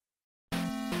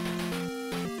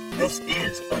This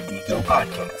is a Geeko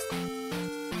podcast.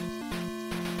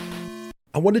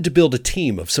 I wanted to build a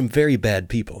team of some very bad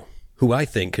people who I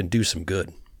think can do some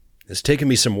good. It's taken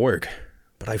me some work,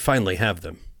 but I finally have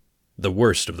them. The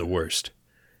worst of the worst.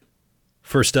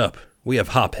 First up, we have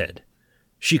Hophead.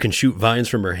 She can shoot vines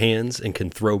from her hands and can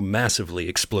throw massively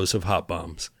explosive hot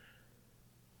bombs.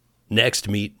 Next,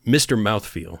 meet Mr.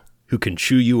 Mouthfeel, who can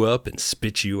chew you up and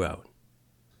spit you out.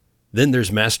 Then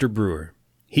there's Master Brewer.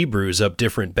 He brews up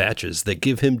different batches that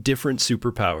give him different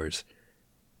superpowers.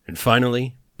 And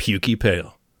finally, Pukey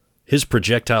Pale. His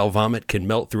projectile vomit can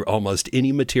melt through almost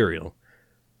any material.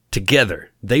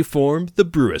 Together, they form the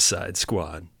Brewicide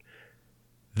Squad.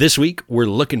 This week, we're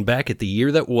looking back at the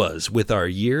year that was with our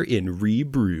year in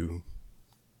Rebrew.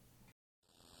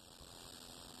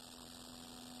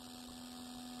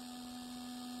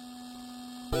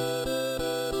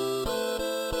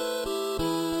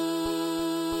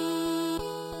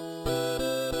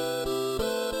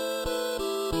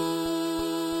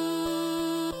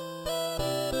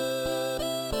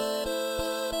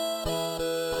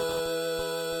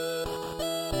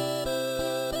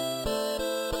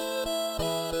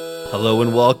 Hello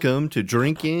and welcome to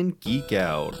Drink and Geek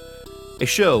Out, a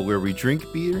show where we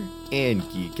drink beer and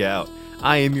geek out.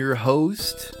 I am your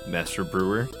host, Master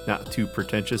Brewer, not too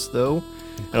pretentious though,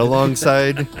 and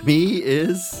alongside me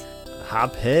is...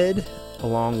 Hophead,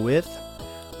 along with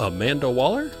Amanda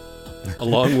Waller,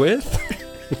 along with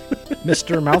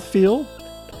Mr. Mouthfeel,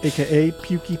 aka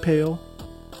Pukey Pale.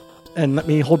 And let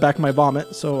me hold back my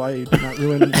vomit so I do not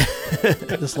ruin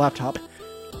this laptop.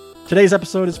 Today's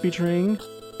episode is featuring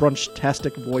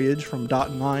Brunch-tastic Voyage from Dot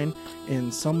and Line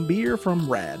and some beer from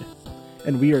Rad.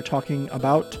 And we are talking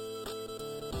about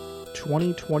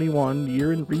 2021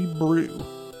 year in Rebrew.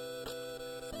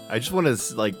 I just want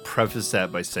to preface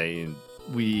that by saying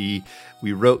we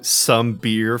wrote some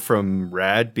beer from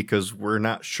Rad because we're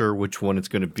not sure which one it's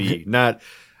going to be. not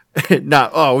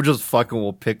we'll just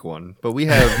we'll pick one. But we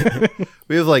have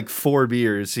like 4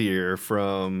 beers here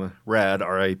from Rad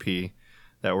RIP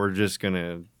that we're just going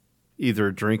to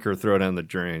either drink or throw down the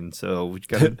drain. So we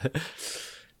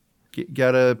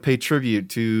gotta pay tribute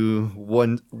to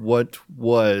what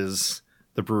was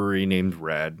the brewery named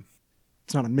Rad.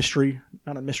 It's not a mystery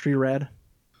Rad.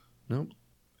 Nope.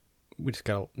 We just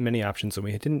got many options and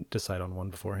we didn't decide on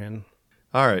one beforehand.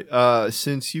 All right.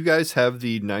 Since you guys have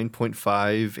the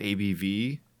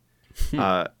 9.5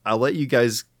 ABV, I'll let you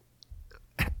guys.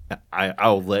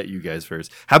 I'll let you guys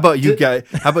first. How about you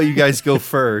guys go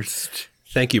first?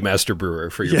 Thank you, Master Brewer,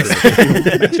 for your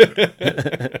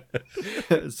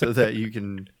so that you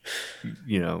can,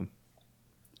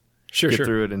 Sure.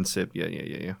 through it and sip.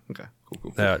 Yeah. Okay,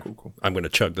 cool. I'm going to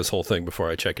chug this whole thing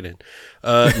before I check it in.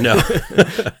 No.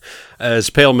 As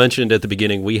Pale mentioned at the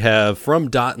beginning, we have from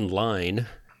Dot and Line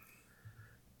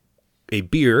a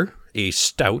beer, a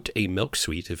stout, a milk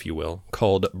sweet, if you will,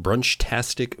 called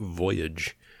Brunch-tastic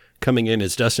Voyage. Coming in,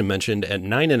 as Dustin mentioned, at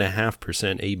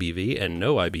 9.5% ABV and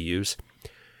no IBUs.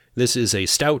 This is a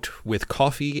stout with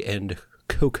coffee and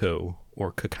cocoa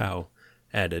or cacao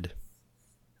added.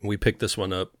 We picked this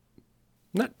one up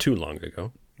not too long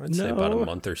ago. I'd say about a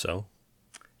month or so.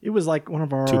 It was like one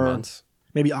of our 2 months.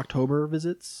 Maybe October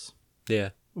visits.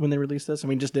 Yeah. When they released this. And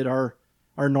we just did our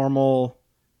normal,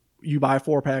 you buy a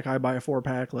 4-pack, I buy a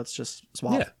 4-pack, let's just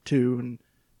swap 2.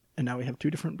 And now we have 2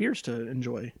 different beers to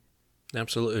enjoy.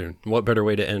 Absolutely. What better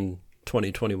way to end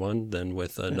 2021 than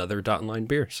with another Dot and Line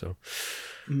beer? So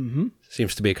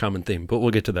seems to be a common theme, but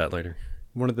we'll get to that later.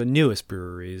 One of the newest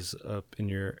breweries up in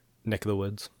your neck of the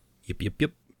woods.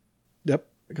 Yep.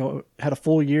 Had a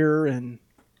full year in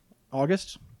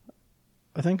August,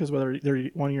 I think, is their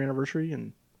 1-year anniversary.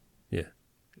 And yeah.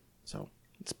 So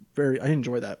I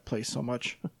enjoy that place so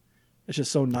much. It's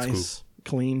just so nice,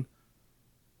 clean.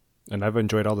 And I've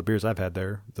enjoyed all the beers I've had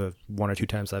there, the 1 or 2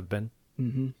 times I've been.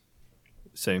 Mm-hmm.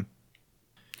 Same.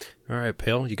 All right,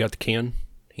 Pale, you got the can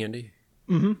handy?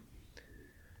 Mm-hmm.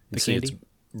 It's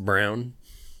brown.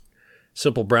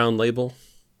 Simple brown label.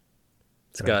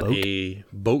 It's got a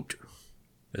boat,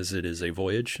 as it is a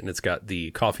voyage, and it's got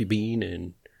the coffee bean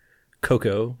and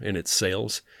cocoa in its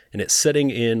sails, and it's sitting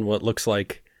in what looks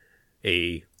like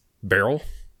a barrel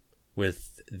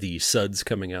with the suds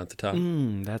coming out the top.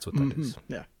 That's what that is.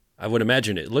 Yeah. I would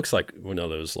imagine it looks like one of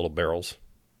those little barrels,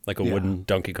 like a wooden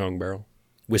Donkey Kong barrel,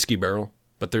 whiskey barrel,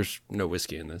 but there's no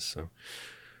whiskey in this, so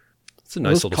it's a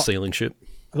nice little sailing ship.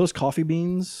 Are those coffee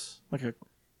beans like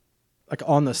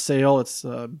on the sail? It's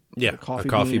a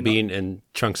coffee bean and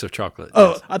chunks of chocolate.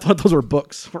 Oh, yes. I thought those were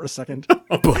books for a second.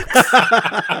 Books.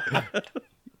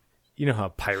 You know how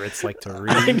pirates like to I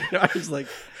read. know, I was like,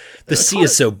 The sea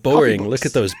is so boring. Look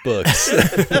at those books.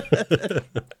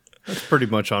 It's pretty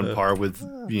much on par with,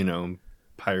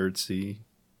 piracy.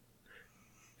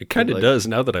 It kind of Like- does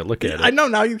now that I look at it. I know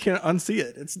now you can't unsee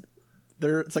it. It's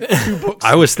like 2 books.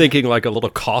 I was thinking like a little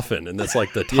coffin, and that's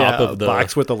like the top Yeah, of the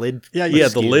box with the lid. yeah, Yeah,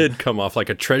 just- the lid come off like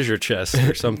a treasure chest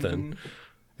or something.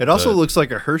 It also looks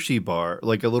like a Hershey bar,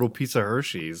 like a little piece of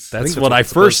Hershey's. That's that's what what I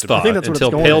it's first supposed to be. I thought think that's what it's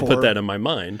until going Pale for. put that in my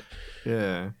mind.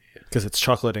 Yeah. Because it's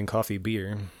chocolate and coffee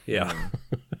beer. Yeah.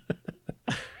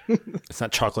 It's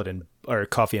not chocolate and or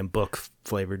coffee and book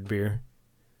flavored beer.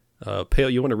 Pale,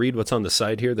 you want to read what's on the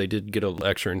side here? They did get a little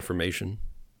extra information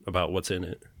about what's in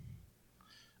it.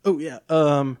 Oh yeah.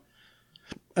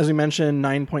 As we mentioned,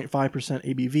 9.5%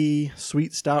 ABV,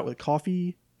 sweet stout with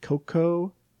coffee,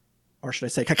 cocoa, or should I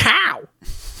say cacao?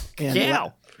 And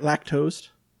Cacao. lactose.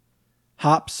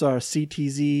 Hops are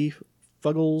CTZ,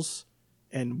 Fuggles,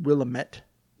 and Willamette.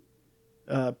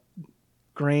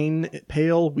 Grain,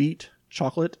 pale wheat,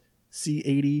 chocolate,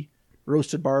 C80,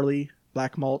 roasted barley,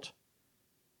 black malt,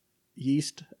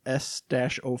 yeast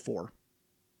S-04.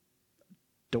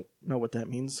 Don't know what that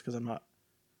means because I'm not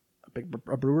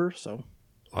a brewer, so.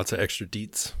 Lots of extra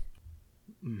deets.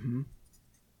 Mm-hmm.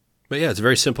 But yeah, it's a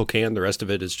very simple can. The rest of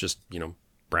it is just,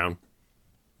 brown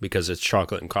because it's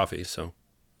chocolate and coffee. So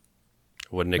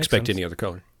I wouldn't expect sense. any other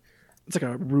color. It's like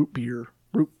a root beer,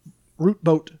 root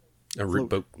boat. A root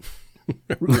boat.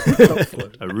 Root boat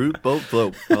float. A root boat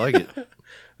float. I like it.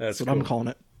 That's what I'm calling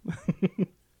it.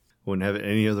 Wouldn't have it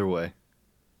any other way.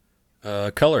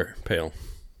 Color, Pale.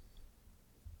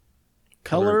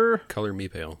 Color, Color me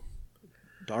pale.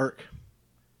 dark.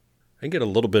 I get a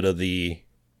little bit of the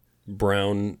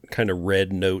brown kind of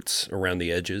red notes around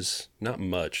the edges. Not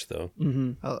much, though.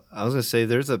 I was going to say,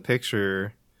 there's a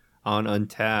picture on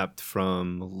Untapped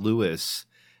from Lewis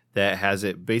that has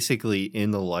it basically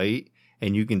in the light,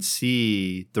 and you can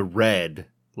see the red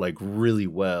like really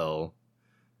well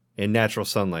in natural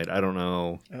sunlight. I don't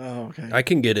know. Oh, okay. I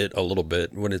can get it a little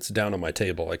bit. When it's down on my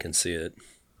table, I can see it.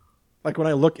 Like when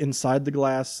I look inside the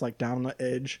glass, like down the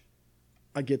edge,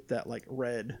 I get that like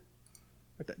red,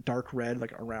 like that dark red,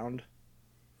 like around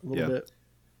a little Yeah. bit.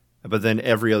 But then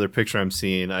every other picture I'm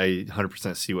seeing, I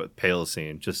 100% see what Pale is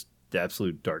seeing. Just the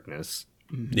absolute darkness.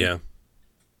 Yeah.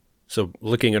 So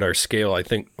looking at our scale, I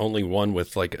think only one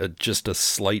with like just a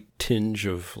slight tinge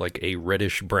of like a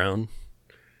reddish brown.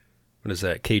 What is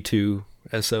that?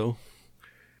 K2SO?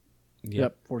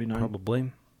 Yep, 49.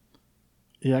 Probably.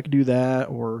 Yeah, I could do that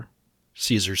or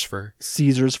Caesar's fur.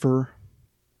 Caesar's fur.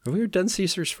 Have we ever done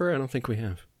Caesar's fur? I don't think we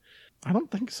have. I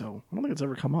don't think so. I don't think it's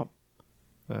ever come up.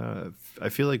 I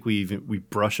feel like we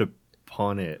brush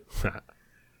upon it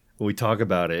when we talk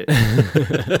about it,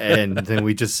 and then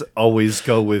we just always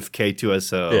go with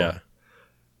K2SO. Yeah.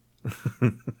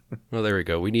 Well, there we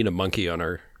go. We need a monkey on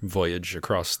our voyage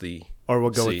across the... Or we'll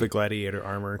go See. with the gladiator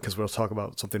armor because we'll talk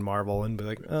about something Marvel and be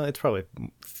like, it's probably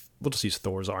we'll just use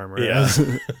Thor's armor. Yeah.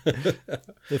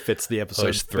 It fits the episode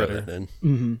Always throw better. that in.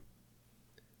 Mm-hmm.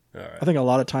 All right. I think a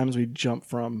lot of times we jump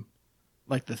from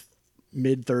like the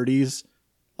mid 30s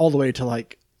all the way to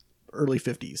like early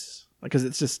 50s. Like, cause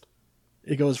it's just,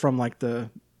 it goes from like the,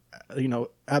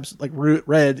 like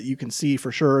red that you can see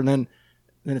for sure. And then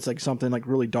it's like something like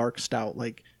really dark stout.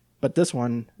 Like, but this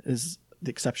one is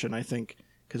the exception, I think,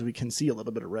 because we can see a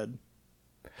little bit of red.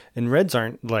 And reds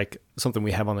aren't like something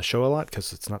we have on the show a lot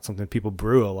because it's not something people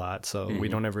brew a lot, so we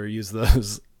don't ever use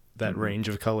that range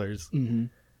of colors. Mm-hmm.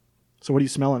 So what are you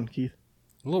smelling, Keith?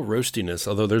 A little roastiness,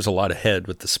 although there's a lot of head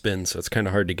with the spin, so it's kind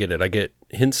of hard to get it. I get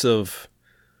hints of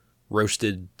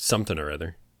roasted something or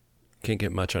other. Can't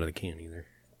get much out of the can either.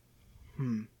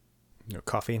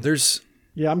 Coffee. There's...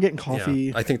 Yeah, I'm getting coffee.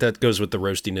 Yeah, I think that goes with the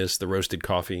roastiness. The roasted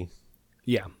coffee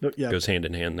Yeah. Yeah, goes hand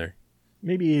in hand there.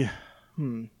 maybe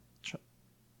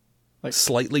Like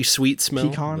Slightly sweet smell.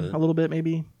 pecan but- a little bit,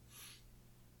 maybe.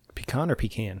 Pecan or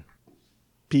pecan?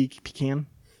 Pecan.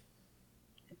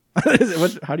 Is it,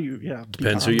 what? How do you? Yeah,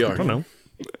 Depends pecan. who you are. I don't know.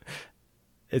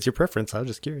 It's your preference. I was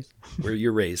just curious. Where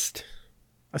you're raised.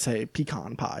 I say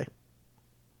pecan pie.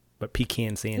 But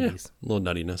pecan sandies. A little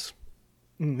nuttiness.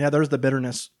 Yeah, there's the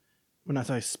bitterness when as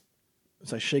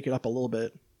I shake it up a little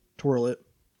bit, twirl it.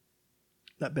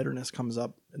 That bitterness comes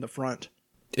up in the front.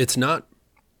 It's not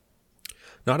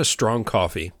a strong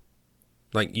coffee.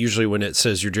 Like usually when it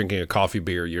says you're drinking a coffee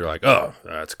beer, you're like, oh,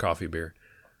 that's a coffee beer.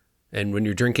 And when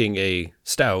you're drinking a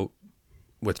stout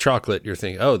with chocolate, you're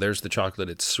thinking, oh, there's the chocolate.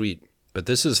 It's sweet. But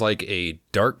this is like a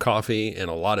dark coffee and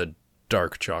a lot of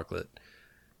dark chocolate.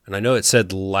 And I know it said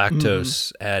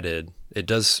lactose added. It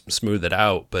does smooth it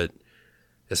out, but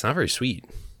it's not very sweet.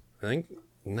 I think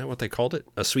Isn't that what they called it?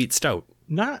 A sweet stout.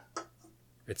 Not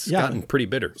It's Yeah. gotten pretty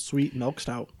bitter. sweet milk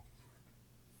stout.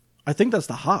 I think that's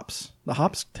the hops. The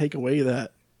hops take away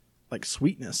that like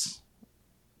sweetness.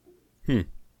 And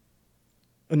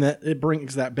that it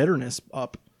brings that bitterness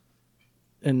up.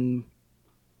 And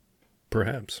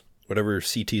Perhaps. Whatever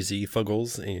CTZ,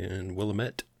 Fuggles, and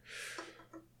Willamette.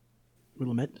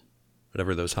 Willamette.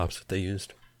 Whatever those hops that they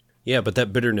used. Yeah, but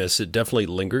that bitterness, it definitely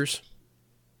lingers.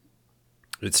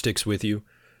 It sticks with you.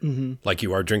 Mm-hmm. Like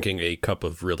you are drinking a cup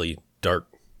of really dark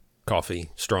coffee,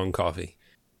 strong coffee.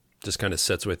 Just kind of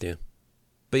sits with you.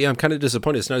 But yeah, I'm kind of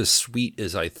disappointed. It's not as sweet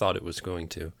as I thought it was going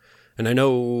to. And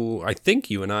I think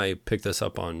you and I picked this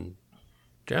up on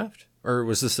draft? Or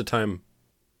was this the time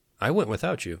I went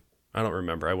without you? I don't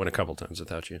remember. I went a couple times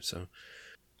without you, so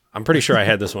I'm pretty sure I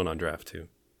had this one on draft too.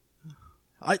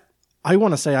 I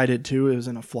want to say I did too. It was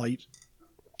in a flight.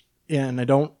 And I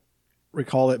don't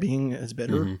recall it being as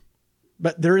bitter.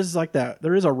 But there is like that.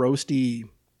 There is a roasty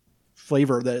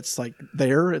flavor that it's like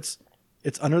there. It's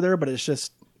under there, but it's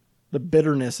just the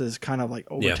bitterness is kind of like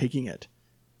overtaking it.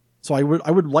 So I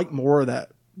would like more of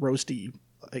that roasty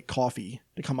like coffee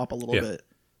to come up a little bit.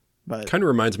 But Kind of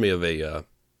reminds me of a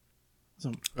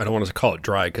so, I don't want to call it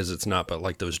dry because it's not, but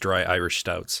like those dry Irish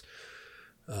stouts.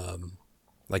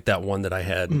 Like that one that I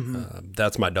had.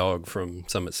 That's My Dog from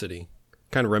Summit City.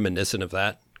 Kind of reminiscent of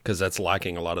that because that's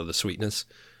lacking a lot of the sweetness.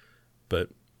 But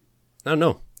I don't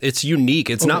know. It's unique.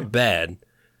 It's not bad.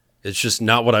 It's just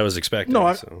not what I was expecting.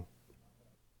 No, so.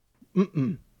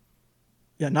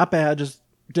 yeah, not bad, just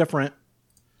different.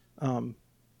 I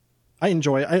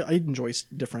enjoy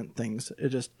different things. It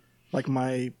just like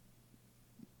my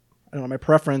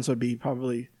preference would be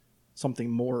probably something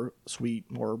more sweet,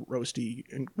 more roasty,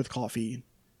 and with coffee,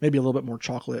 maybe a little bit more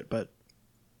chocolate. But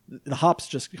the hops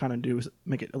just kind of do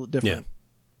make it a little different.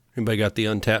 Yeah. Anybody got the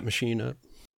Untapped machine up?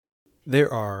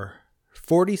 There are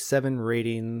 47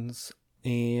 ratings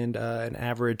and an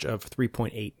average of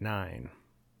 3.89.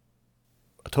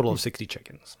 A total of 60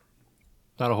 check-ins.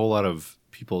 Not a whole lot of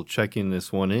people checking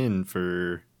this one in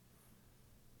for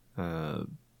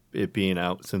it being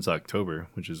out since October,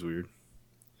 which is weird.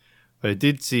 But I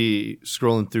did see,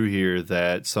 scrolling through here,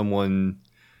 that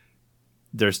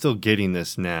they're still getting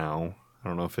this now. I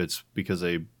don't know if it's because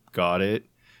they got it,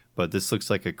 but this looks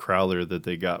like a crowler that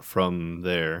they got from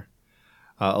there.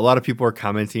 A lot of people are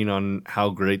commenting on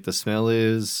how great the smell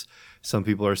is. Some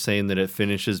people are saying that it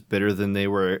finishes better than they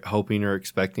were hoping or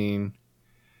expecting.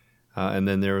 And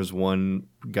then there was one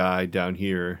guy down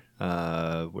here.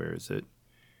 Where is it?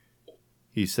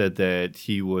 He said that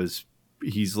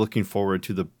he's looking forward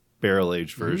to the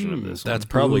barrel-aged version of this That's one.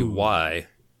 probably why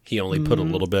he only put a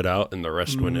little bit out and the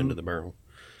rest went into the barrel.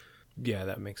 Yeah,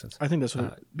 that makes sense. I think this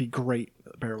would be great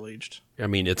barrel aged. I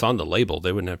mean, it's on the label.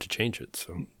 They wouldn't have to change it,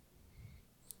 so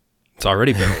it's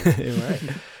already barrel. Right.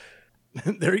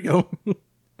 There you go.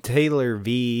 Taylor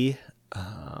V,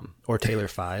 or Taylor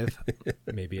 5,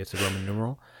 maybe it's a Roman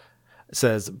numeral,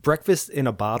 says breakfast in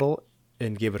a bottle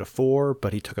and gave it a 4,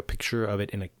 but he took a picture of it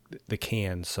in the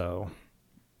can, so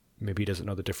maybe he doesn't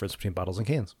know the difference between bottles and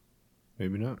cans.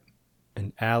 Maybe not.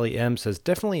 And Allie M says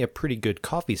definitely a pretty good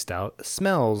coffee stout,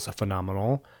 smells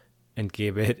phenomenal, and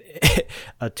gave it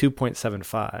a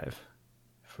 2.75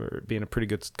 for being a pretty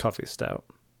good coffee stout.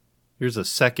 Here's a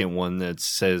second one that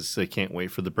says they can't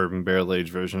wait for the bourbon barrel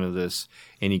aged version of this,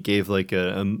 and he gave like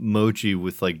a emoji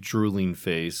with like drooling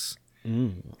face.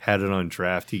 Had it on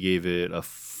draft. He gave it a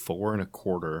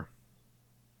 4.25.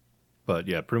 But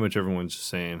yeah, pretty much everyone's just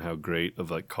saying how great of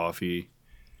like coffee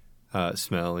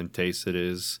smell and taste it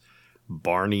is.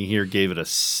 Barney here gave it a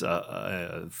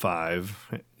 5.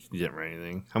 He didn't write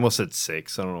anything. I almost said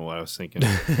 6. I don't know what I was thinking.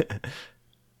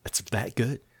 It's that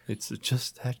good. It's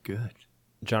just that good.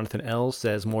 Jonathan L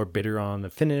says more bitter on the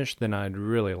finish than I'd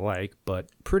really like, but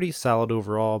pretty solid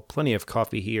overall. Plenty of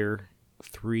coffee here.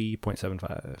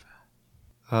 3.75.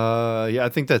 Yeah, I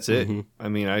think that's it. I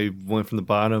mean, I went from the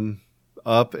bottom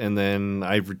up, and then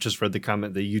I just read the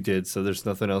comment that you did, so there's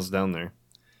nothing else down there.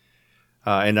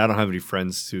 And I don't have any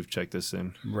friends who've checked this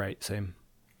in. Right, same.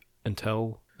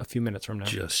 Until a few minutes from now.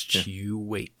 Just you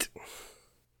wait.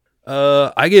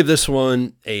 I gave this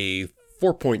one a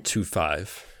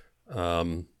 4.25.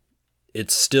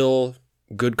 It's still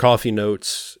good coffee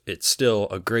notes. It's still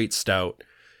a great stout.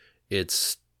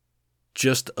 It's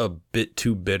just a bit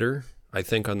too bitter, I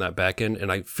think, on that back end.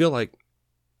 And I feel like,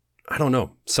 I don't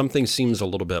know, something seems a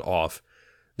little bit off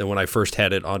than when I first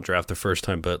had it on draft the first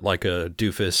time. But like a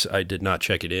doofus, I did not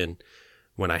check it in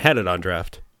when I had it on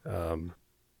draft. I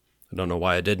don't know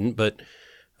why I didn't, but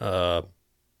I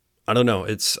don't know.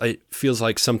 It feels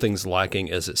like something's lacking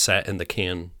as it sat in the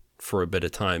can for a bit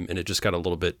of time, and it just got a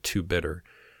little bit too bitter.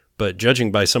 But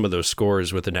judging by some of those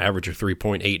scores with an average of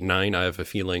 3.89, I have a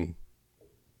feeling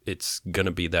it's going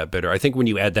to be that bitter. I think when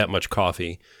you add that much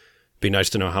coffee, it'd be nice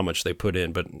to know how much they put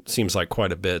in, but it seems like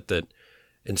quite a bit, that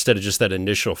instead of just that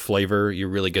initial flavor, you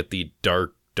really get the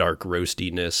dark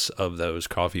roastiness of those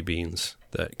coffee beans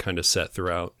that kind of set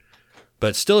throughout.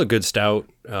 But still a good stout.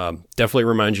 Definitely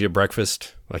reminds you of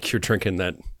breakfast, like you're drinking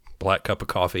that black cup of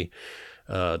coffee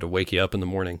to wake you up in the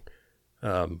morning.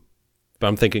 But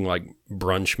I'm thinking like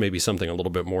brunch, maybe something a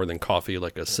little bit more than coffee,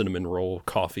 like a cinnamon roll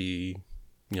coffee,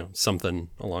 something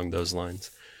along those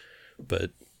lines.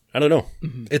 But I don't know.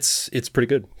 Mm-hmm. It's pretty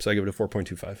good. So I give it a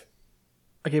 4.25.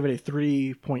 I gave it a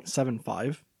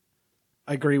 3.75.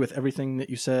 I agree with everything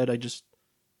that you said. I just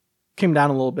came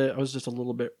down a little bit. I was just a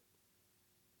little bit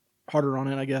harder on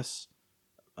it, I guess.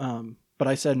 But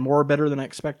I said more better than I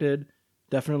expected.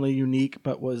 Definitely unique,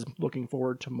 but was looking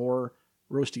forward to more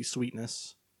roasty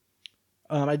sweetness.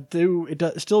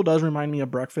 It still does remind me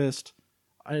of breakfast.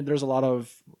 There's a lot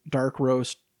of dark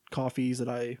roast coffees that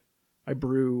I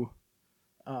brew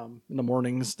in the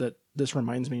mornings that this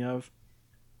reminds me of.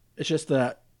 It's just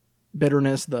that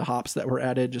bitterness, the hops that were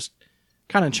added just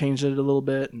kind of changed it a little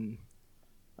bit, and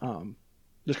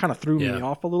just kind of threw me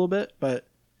off a little bit. But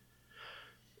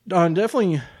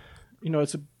definitely,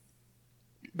 it's a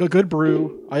good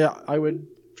brew. I would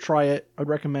try it. I'd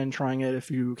recommend trying it if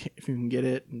you can get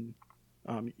it, and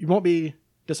you won't be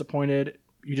disappointed.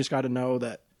 You just got to know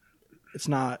that it's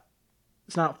not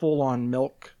full on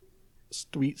milk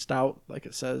sweet stout like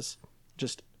it says.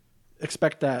 Just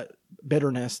expect that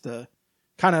bitterness to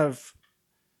kind of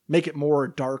make it more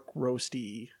dark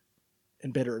roasty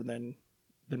and bitter than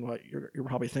what you're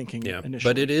probably thinking initially.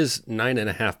 But it is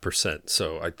 9.5%,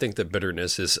 so I think the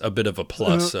bitterness is a bit of a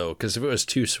plus. So because if it was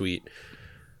too sweet,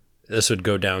 this would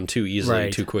go down too easily,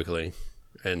 too quickly,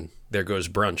 and there goes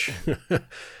brunch.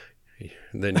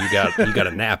 Then you got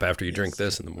a nap after you drink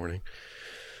this in the morning.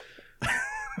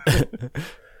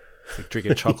 It's like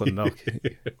drinking chocolate milk.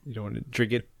 You don't want to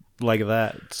drink it like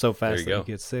that so fast that you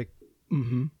get sick.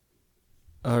 Mm-hmm.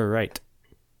 All right.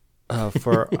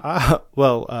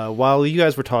 While you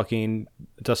guys were talking,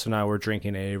 Dustin and I were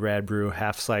drinking a Rad Brew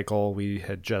Half Cycle. We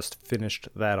had just finished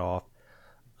that off.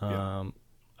 I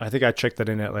think I checked that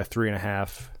in at like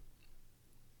 3.5.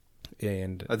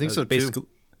 And I think so too.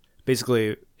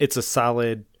 Basically, it's a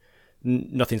solid,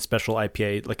 nothing special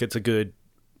IPA. Like, it's a good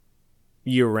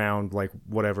year-round, like,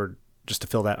 whatever, just to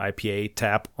fill that IPA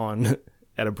tap on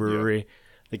at a brewery. Yeah.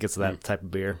 Like, it's that type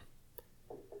of beer.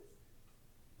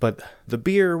 But the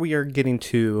beer we are getting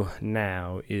to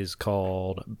now is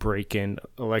called Breakin'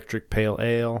 Electric Pale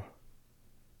Ale,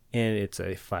 and it's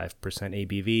a 5%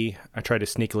 ABV. I tried to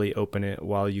sneakily open it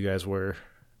while you guys were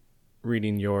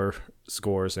reading your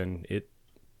scores, and it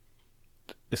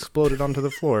exploded onto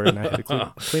the floor, and I had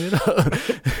to clean it up.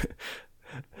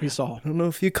 We saw. I don't know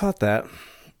if you caught that.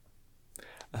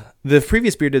 The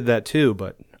previous beer did that too,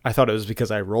 but I thought it was because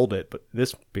I rolled it. But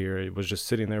this beer, it was just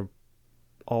sitting there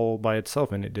all by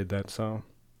itself, and it did that. So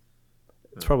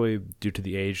it's probably due to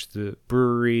the age. The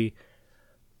brewery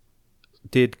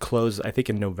did close, I think,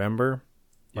 in November.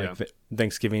 Like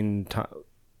Thanksgiving,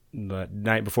 the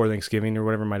night before Thanksgiving or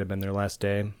whatever might have been their last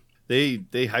day. They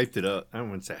hyped it up. I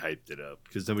don't want to say hyped it up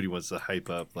because nobody wants to hype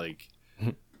up like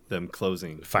them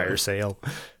closing. Fire sale.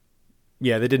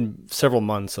 Yeah, they did several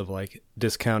months of like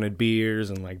discounted beers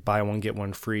and like buy one get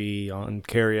one free on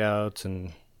carryouts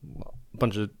and a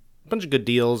bunch of good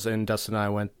deals. And Dustin and I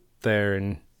went there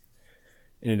and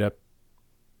ended up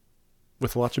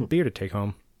with lots of beer to take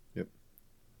home. Yep.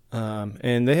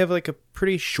 And they have like a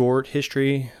pretty short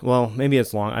history. Well, maybe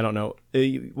it's long. I don't know.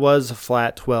 It was a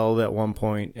flat 12 at one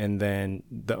point, and then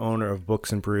the owner of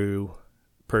Books and Brew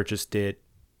purchased it,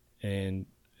 and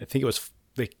I think it was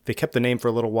they kept the name for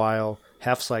a little while.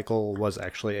 Half Cycle was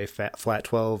actually a flat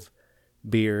 12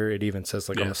 beer. It even says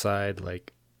like on the side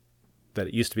like that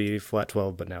it used to be flat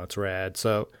 12, but now it's Rad.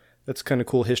 So that's kind of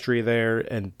cool history there.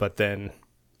 But then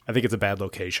I think it's a bad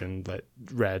location, but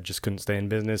Rad just couldn't stay in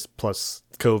business. Plus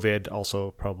COVID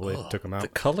also probably took them out. The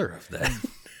color of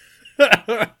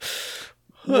that.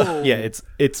 Yeah, it's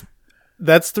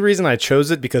that's the reason I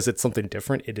chose it, because it's something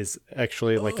different. It is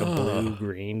actually like a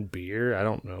blue-green beer. I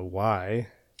don't know why.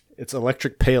 It's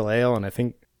electric pale ale, and I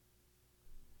think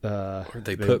or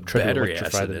they put battery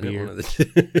acid in one of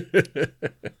the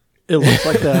It looks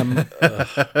like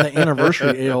the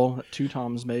anniversary ale that Two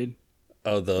Toms made.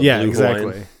 Oh, the blue exactly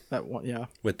wine. That one, yeah.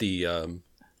 With the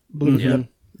blue,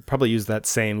 probably use that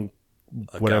same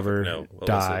whatever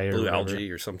dye or blue whatever.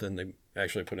 algae or something they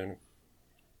actually put in it.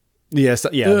 Yes,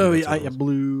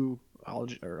 blue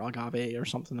or agave or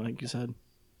something like you said.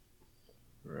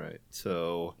 Right.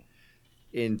 So,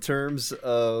 in terms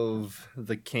of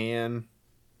the can,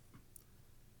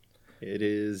 it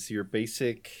is your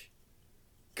basic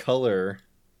color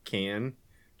can,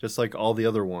 just like all the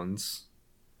other ones.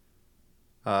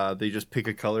 They just pick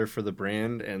a color for the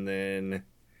brand, and then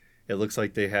it looks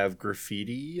like they have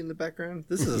graffiti in the background.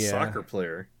 This is a soccer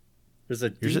player. There's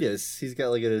Adidas. He's got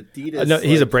like an Adidas. No,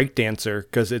 he's a break dancer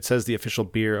because it says the official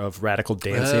beer of Radical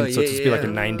Dancing. So it's supposed to be like a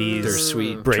 90s They're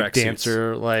sweet break tracksuits.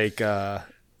 dancer, like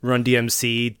Run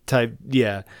DMC type.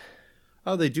 Yeah.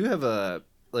 Oh, they do have a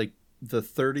like the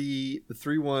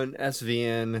 31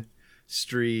 SVN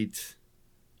Street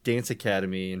Dance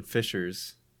Academy in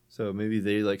Fishers. So maybe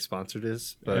they like sponsored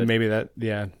us, but And maybe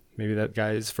that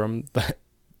guy is from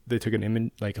they took an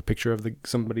image, like a picture of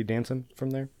somebody dancing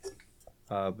from there.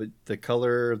 but the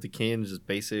color of the can is just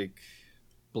basic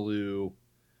blue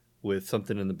with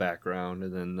something in the background,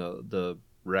 and then the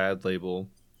Rad label.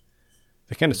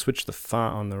 They kind of switched the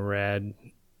font on the Rad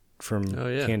from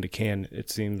yeah. can to can. It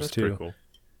seems That's too. pretty cool.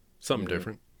 Something Yeah.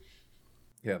 different.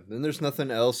 Yeah, then there's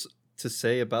nothing else to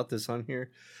say about this on here.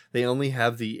 They only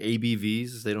have the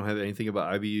ABVs. They don't have anything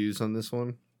about IBUs on this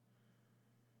one.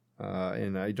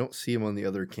 And I don't see them on the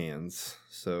other cans.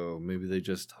 So maybe they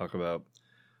just talk about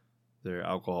their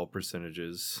alcohol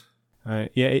percentages.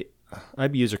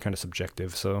 IBUs are kind of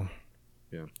subjective, so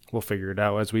Yeah, we'll figure it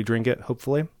out as we drink it.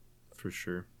 Hopefully. for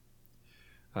sure.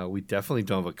 We definitely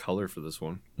don't have a color for this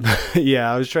one.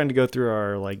 Yeah, I was trying to go through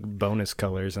our like bonus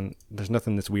colors, and there's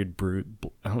nothing this weird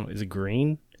I don't know. Is it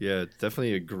green? Yeah, it's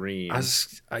definitely a green.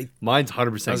 I Mine's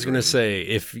 100%. was gonna say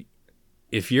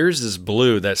if yours is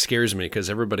blue, that scares me because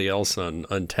everybody else on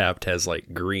Untapped has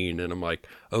like green, and I'm like,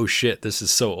 oh shit, this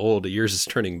is so old. Yours is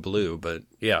turning blue, but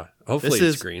yeah, hopefully This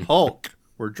it's is green. Hulk.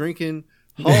 We're drinking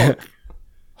Hulk.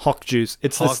 Hawk juice.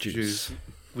 It's Hulk this juice.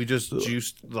 We just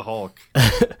juiced the Hulk.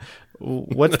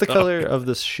 What's the color of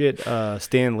this shit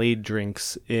Stan Lee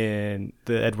drinks in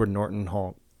the Edward Norton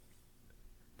Hulk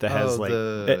that has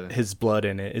his blood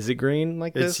in it? Is it green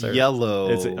like It's this? or-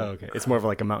 yellow. Okay. It's more of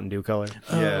like a Mountain Dew color.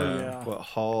 Yeah. What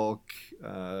Hulk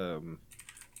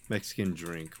Mexican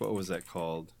drink? What was that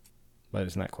called? But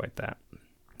it's not quite that.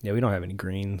 Yeah, we don't have any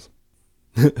greens.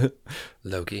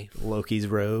 Loki, Loki's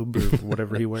robe or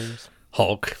whatever he wears.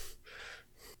 Hulk,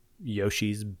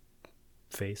 Yoshi's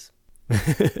face.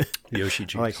 Yoshi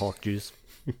juice. I like Hulk juice.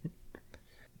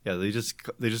 Yeah, they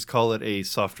just call it a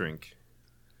soft drink.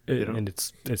 don't- And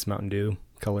it's Mountain Dew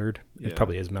colored. Yeah. It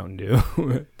probably is Mountain Dew,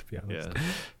 to be honest.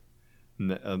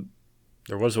 Yeah.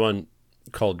 There was one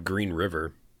called Green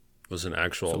River. It was an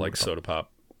actual like soda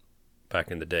pop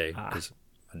back in the day because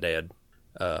my dad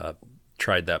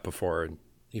tried that before, and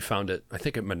he found it, I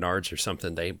think at Menards or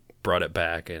something. They brought it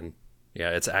back, and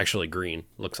yeah, it's actually green.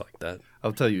 Looks like that.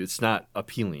 I'll tell you, it's not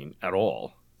appealing at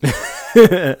all.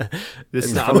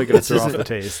 It's probably going to throw off isn't- the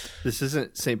taste. This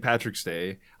isn't St. Patrick's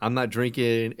Day. I'm not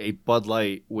drinking a Bud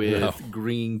Light with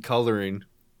green coloring.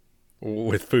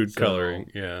 With food So- coloring,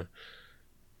 yeah.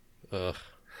 Ugh.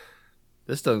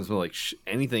 This doesn't smell like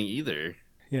anything either.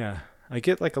 Yeah, I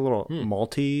get like a little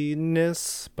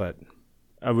maltiness, but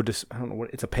I don't know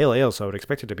what, it's a pale ale, so I would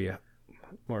expect it to be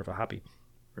more of a hoppy.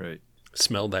 Right.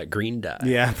 Smell that green dye.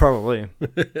 Yeah, probably.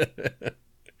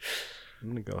 I'm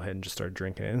going to go ahead and just start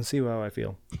drinking it and see how I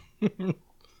feel.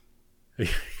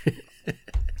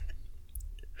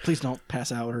 Please don't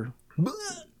pass out or.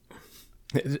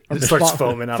 It starts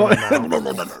foaming out of my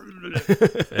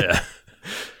mouth. Yeah.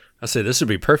 I say this would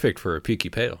be perfect for a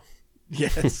pukey pale.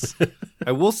 Yes.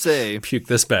 I will say Puke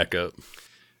this back up.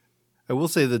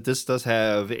 that this does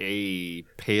have a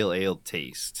pale ale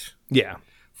taste. Yeah.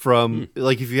 From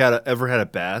like if you ever had a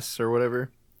Bass or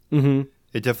whatever, Mm-hmm.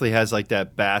 it definitely has like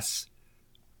that Bass,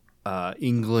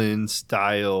 England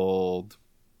styled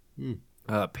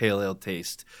pale ale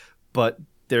taste. But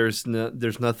there's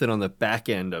nothing on the back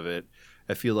end of it.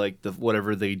 I feel like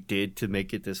whatever they did to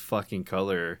make it this fucking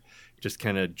color just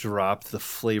kind of dropped the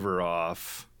flavor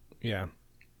off, Yeah.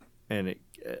 and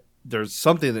there's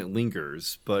something that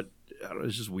lingers, but I don't know,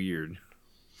 it's just weird.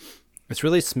 It's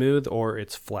really smooth or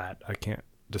it's flat. I can't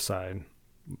decide.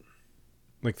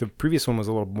 Like the previous one was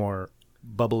a little more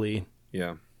bubbly.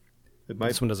 Yeah,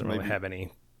 This one doesn't really have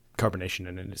any carbonation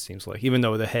in it, it seems like. Even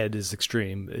though the head is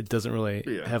extreme, it doesn't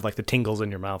really have like the tingles in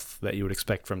your mouth that you would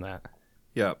expect from that.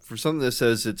 Yeah, for something that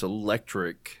says it's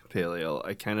electric pale ale,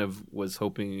 I kind of was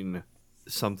hoping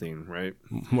something, right?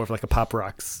 More of like a Pop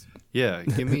Rocks. Yeah,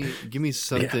 give me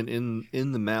something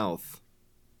in the mouth.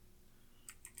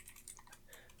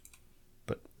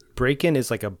 But Break-In is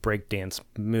like a breakdance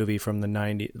movie from the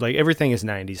 90s. Like everything is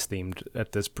 90s themed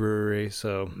at this brewery,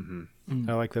 so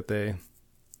I like that they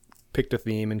picked a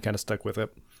theme and kind of stuck with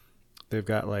it. They've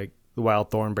got like the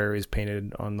wild thornberries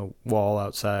painted on the wall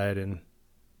outside, and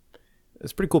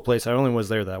it's a pretty cool place. I only was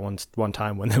there that one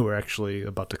time when they were actually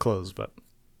about to close, but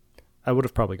I would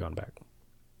have probably gone back.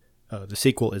 The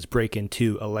sequel is Break-In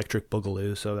 2 Electric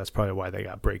Boogaloo, so that's probably why they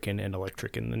got Break-In and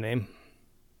Electric in the name.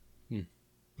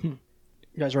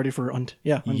 You guys ready for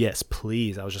Yes,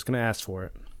 please. I was just going to ask for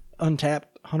it.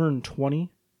 Untapped 120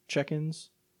 check-ins,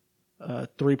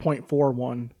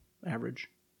 3.41 average.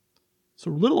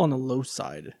 So a little on the low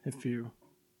side if you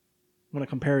want to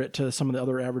compare it to some of the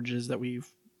other averages that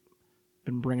we've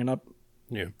been bringing up.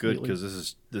 Yeah. Good, because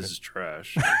this is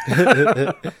trash.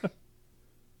 It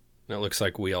looks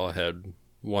like we all had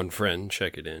one friend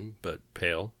check it in, but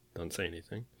Pale, don't say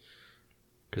anything.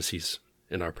 Because he's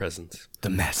in our presence. The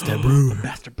Master Brewer.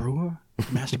 Master Brewer?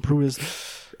 Master Brewer has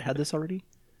had this already?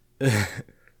 Yep.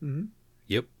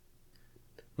 One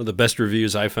of the best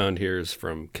reviews I found here is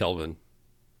from Kelvin.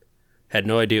 Had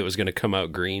no idea it was going to come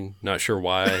out green. Not sure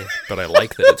why, but I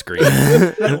like that it's green.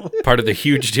 Part of the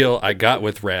huge deal I got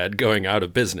with Rad going out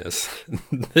of business.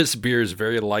 This beer is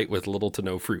very light with little to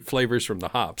no fruit flavors from the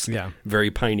hops. Yeah.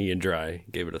 Very piney and dry.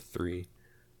 Gave it a 3.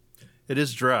 It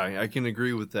is dry. I can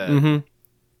agree with that.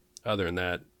 Other than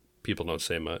that, people don't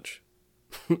say much.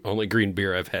 Only green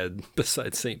beer I've had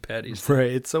besides St. Patty's.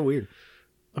 Right, it's so weird.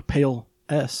 A Pale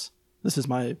S. This is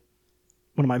one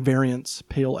of my variants,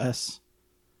 Pale S.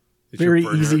 It's Very your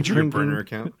burner, easy your drinking. burner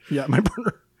account. Yeah, my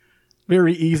burner.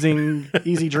 Very easy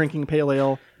drinking pale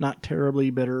ale, not terribly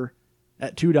bitter.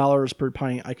 At $2 per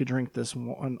pint, I could drink this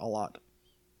one a lot.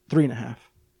 3.5.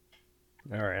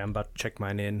 All right, I'm about to check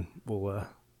mine in. We'll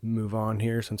move on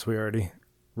here since we already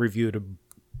reviewed a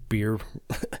beer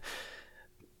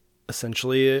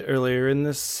essentially earlier in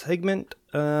this segment.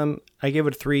 I gave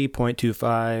it a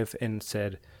 3.25 and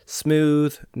said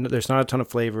smooth. There's not a ton of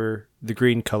flavor. The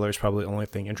green color is probably the only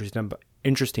thing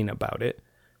interesting about it.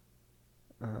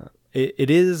 It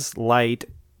is light,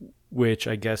 which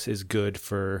I guess is good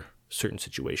for certain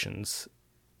situations.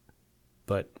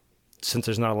 But since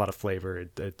there's not a lot of flavor,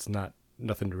 it's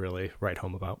nothing to really write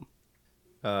home about.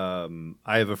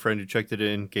 I have a friend who checked it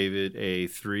in, gave it a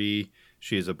 3.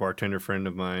 She is a bartender friend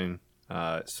of mine,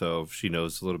 so she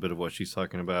knows a little bit of what she's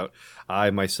talking about. I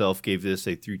myself gave this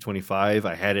a 3.25.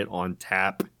 I had it on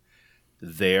tap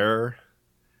there,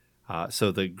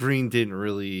 so the green didn't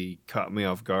really cut me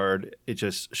off guard. It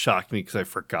just shocked me because I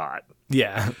forgot.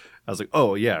 Yeah. I was like,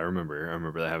 oh yeah, I remember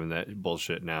having that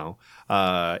bullshit now.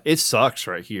 It sucks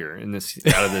right here in this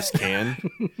out of this can.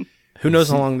 Who knows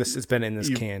how long this has been in this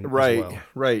can? Right, as well.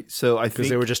 right. So I Because think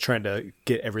they were just trying to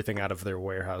get everything out of their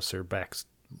warehouse or back.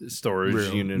 storage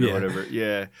room. unit or whatever.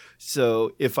 Yeah.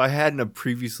 So if I hadn't have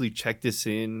previously checked this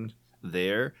in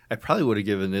there, I probably would have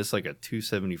given this like a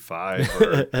 2.75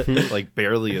 or like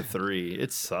barely a 3.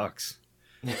 It sucks.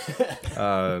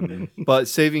 But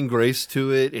saving grace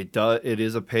to it, it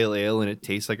is a pale ale and it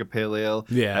tastes like a pale ale.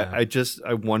 Yeah. I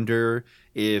wonder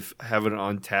if having it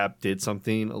on tap did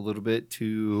something a little bit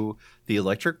to the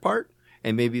electric part,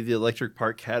 and maybe the electric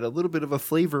part had a little bit of a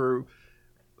flavor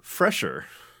fresher.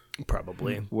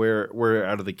 Probably. Where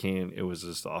out of the can it was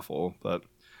just awful. But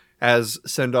as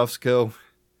send-offs go,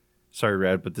 sorry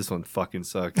Rad, but this one fucking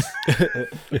sucks.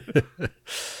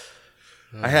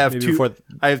 I have Maybe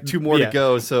two more to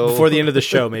go. So before the end of the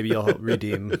show, maybe you'll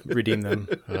redeem them.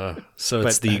 So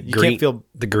it's But, the you green, can't feel-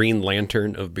 the Green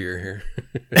Lantern of beer here.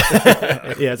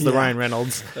 Yeah, it's the Ryan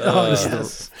Reynolds.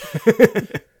 Yes.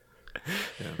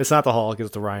 It's not the Hulk;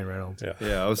 it's the Ryan Reynolds.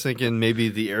 yeah, I was thinking maybe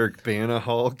the Eric Bana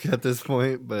Hulk at this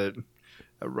point, but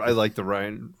I like the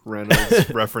Ryan Reynolds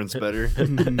reference better.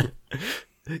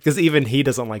 Because even he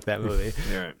doesn't like that movie.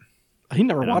 Yeah, He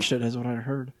never watched it, is what I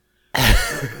heard.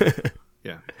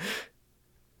 yeah.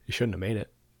 You shouldn't have made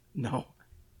it. No.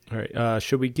 All right.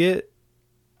 Should we get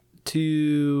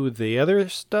to the other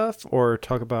stuff, or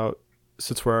talk about,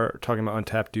 since we're talking about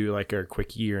Untapped, do like our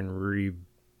quick year and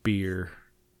re-beer?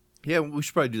 Yeah, we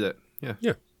should probably do that. Yeah.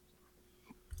 Yeah.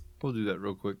 We'll do that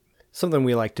real quick. Something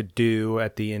we like to do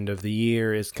at the end of the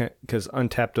year is, because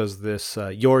Untapped does this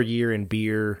your year in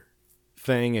beer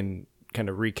thing and kind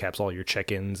of recaps all your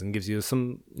check-ins and gives you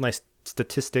some nice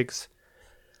statistics.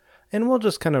 And we'll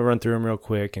just kind of run through them real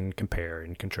quick and compare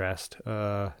and contrast.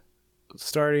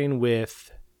 Starting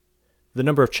with the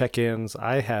number of check-ins,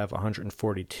 I have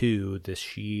 142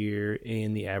 this year,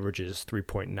 and the average is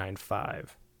 3.95.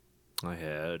 I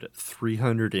had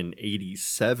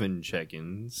 387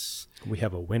 check-ins. We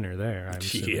have a winner there, I'm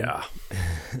assuming. Yeah.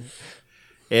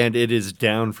 And it is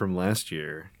down from last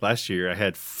year. Last year, I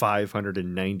had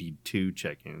 592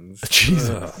 check-ins.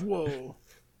 Jesus. Whoa.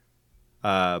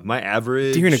 My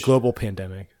average... During a global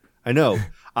pandemic. I know.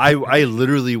 I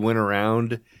literally went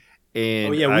around and...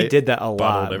 Oh, yeah, we did that a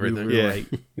lot. everything. We were Yeah. like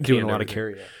doing a lot of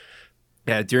everything.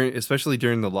 carry. Yeah, especially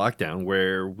during the lockdown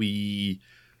where we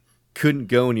couldn't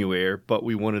go anywhere, but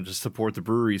we wanted to support the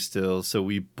brewery still, so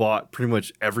we bought pretty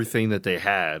much everything that they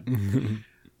had.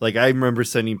 Like, I remember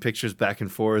sending pictures back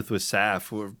and forth with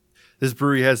Saf where this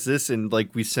brewery has this, and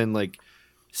like we send like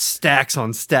stacks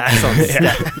on stacks on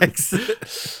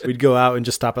stacks. We'd go out and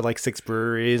just stop at like 6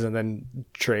 breweries and then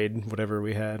trade whatever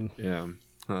we had. Yeah.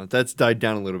 That's died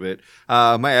down a little bit.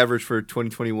 My average for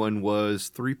 2021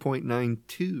 was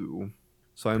 3.92.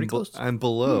 So Pretty close. I'm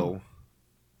below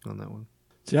on that one.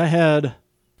 See, I had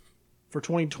for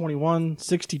 2021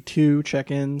 62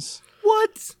 check-ins.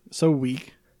 What? So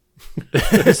weak.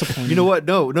 Disappointing. You know what?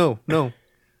 No,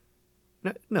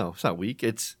 it's not weak.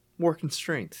 It's more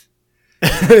constraints.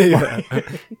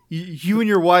 You and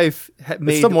your wife It's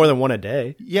made still more than one a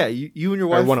day. Yeah, you and your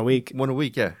Or wife one a week. One a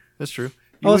week, yeah, that's true.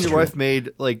 You Oh, and that's your true. wife made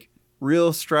like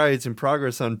real strides and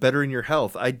progress on bettering your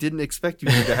health. I didn't expect you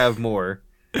to have more,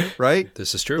 right?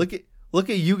 This is true. Look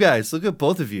at you guys. Look at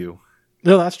both of you.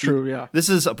 No, that's true. Yeah. This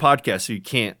is a podcast, so you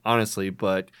can't honestly,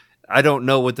 but I don't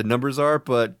know what the numbers are,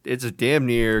 but it's a damn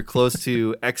near close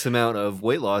to X amount of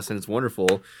weight loss, and it's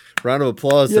wonderful. Round of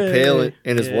applause to Yay. Pale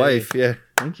and his Yay. wife. Yeah,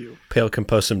 Thank you. Pale can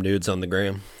post some nudes on the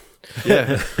gram. yeah.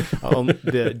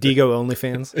 The Digo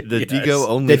OnlyFans. The Yes. Digo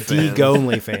only The Digo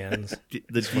OnlyFans.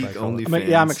 the Dig only I mean,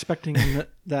 yeah, I'm expecting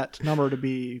that number to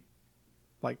be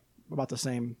like about the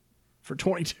same for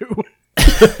 22.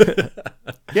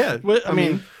 Yeah, But, I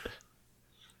mean,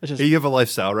 it's just, you have a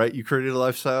lifestyle, right? You created a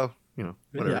lifestyle,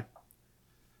 whatever. yeah.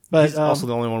 But He's also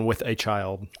the only one with a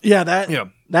child. yeah, Yeah.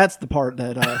 that's the part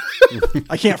that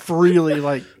I can't freely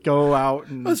like go out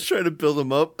and I was trying to build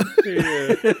him up.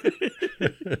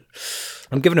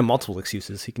 I'm giving him multiple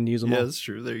excuses. He can use them Yeah, all. that's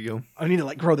true. There you go. I need to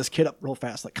like grow this kid up real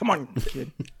fast. Like, come on,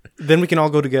 kid. Then we can all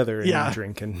go together and Yeah.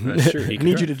 drink. And That's true. I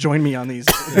need you to join me on these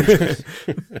adventures.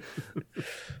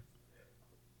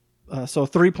 So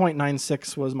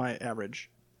 3.96 was my average.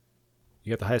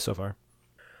 You got the highest so far.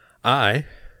 I,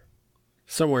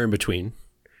 somewhere in between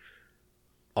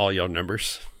all y'all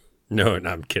numbers. No,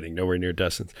 I'm kidding. Nowhere near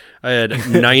Dustin's. I had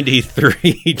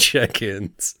 93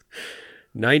 check-ins.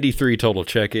 93 total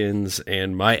check-ins,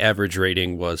 and my average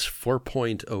rating was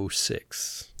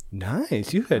 4.06.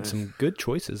 Nice. You had some good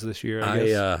choices this year, I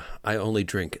guess. I only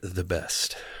drink the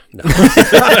best. No.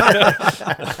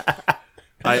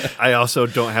 I also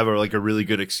don't have a really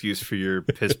good excuse for your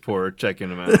piss poor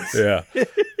check-in amounts. Yeah.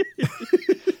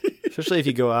 Especially if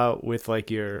you go out with like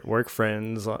your work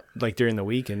friends like during the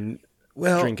week and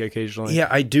drink occasionally. Yeah,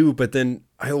 I do, but then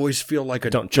I always feel like a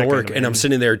Don't check dork, them and I'm in.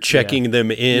 sitting there checking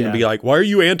them in and be Yeah. like, why are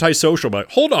you antisocial? I'm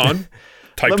like, hold on.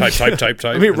 Type. Let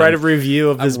me And write a I'm- review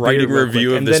of this I'm writing beer a real quick,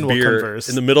 review of and this then we'll beer converse.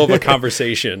 in the middle of a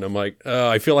conversation. I'm like,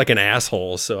 I feel like an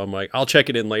asshole. So I'm like, I'll check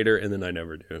it in later, and then I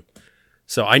never do.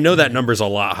 So I know that number's a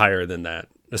lot higher than that,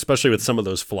 especially with some of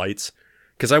those flights,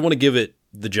 because I want to give it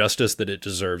the justice that it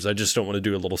deserves. I just don't want to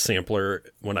do a little sampler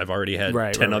when I've already had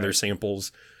 10 other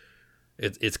samples.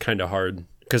 It's kind of hard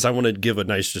because I want to give a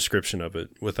nice description of it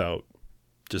without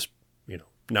just,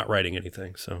 not writing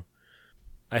anything. So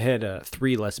I had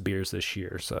 3 less beers this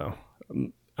year, so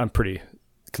I'm pretty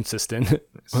consistent.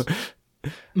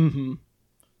 Mm-hmm.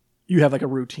 You have like a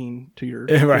routine to your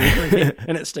Right. your drinking,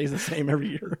 and it stays the same every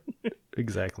year.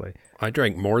 Exactly. I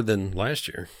drank more than last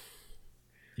year.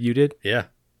 You did? Yeah.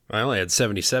 I only had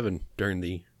 77 during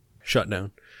the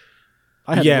shutdown.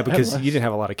 I had Yeah, I had because less. you didn't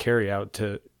have a lot of carry out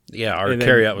to. Yeah, our and then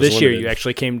carryout was this year. limited. You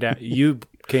actually came down. You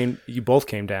both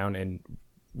came down, and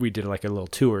we did like a little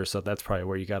tour. So that's probably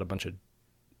where you got a bunch of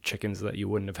chickens that you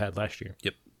wouldn't have had last year.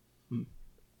 Yep.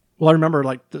 Well, I remember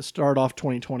like to start off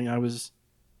 2020, I was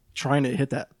trying to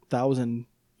hit that 1,000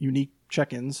 unique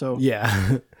check-ins. So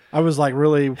Yeah. I was like,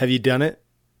 really, Have you done it?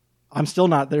 I'm still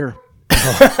not there.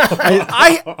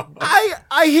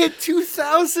 I hit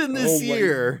 2,000 this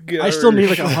year. I still need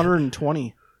like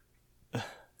 120.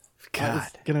 God.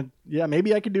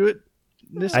 Maybe I could do it.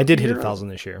 I did hit year. 1,000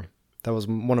 this year. That was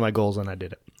one of my goals, and I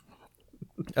did it.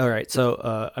 All right,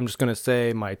 so I'm just gonna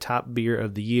say my top beer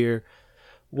of the year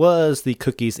was the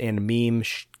Cookies and Meme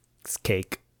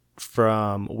Cake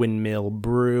from Windmill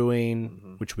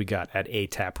Brewing, which we got at A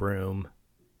Tap Room.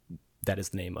 That is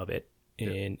the name of it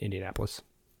in Indianapolis.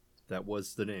 That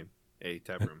was the name. A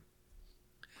tap room.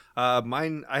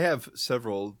 Mine. I have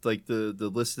several. Like the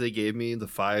list they gave me, the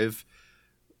 5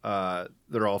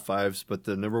 they're all 5s, but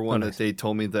the number one nice. that they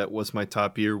told me that was my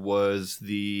top beer was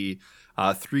the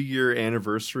 3-year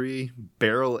anniversary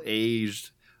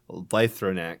barrel-aged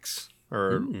Lythronax.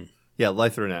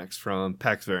 Lythronax from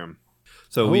Pax Verum.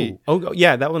 So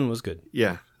yeah, that one was good.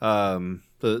 Yeah.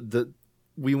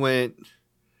 We went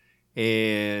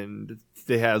and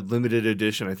they had limited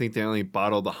edition. I think they only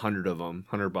bottled 100 of them,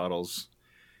 100 bottles.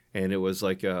 And it was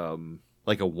like a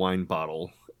wine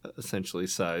bottle, essentially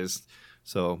sized.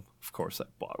 So, of course, I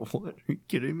bought one. Are you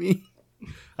kidding me?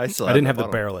 I didn't have the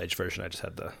barrel aged version. I just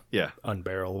had the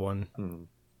unbarrel one.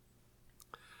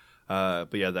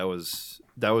 But yeah, that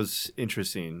was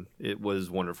interesting. It was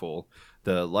wonderful.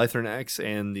 The Lythronax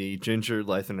and the ginger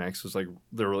Lythronax was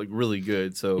they were really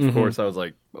good. So of course I was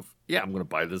like, yeah, I'm gonna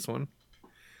buy this one.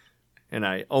 And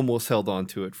I almost held on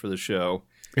to it for the show.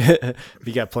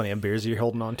 You got plenty of beers you're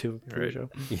holding on to for the show.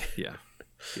 Yeah.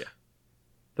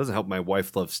 Doesn't help. My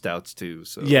wife loves stouts too.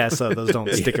 So so those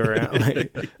don't stick around.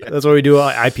 That's why we do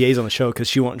IPAs on the show, because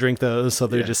she won't drink those, so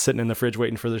they're just sitting in the fridge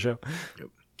waiting for the show.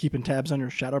 Keeping tabs on your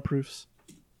shadowproofs.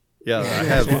 Yeah, I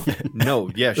have.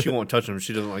 No, yeah, she won't touch them.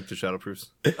 She doesn't like the shadowproofs.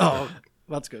 Oh,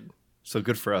 that's good. So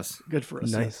good for us. Good for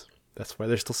us. Nice. That's why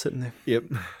they're still sitting there. Yep,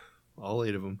 all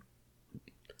 8 of them.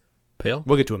 Pale?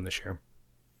 We'll get to them this year.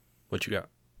 What you got?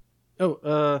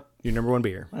 Oh, Your number one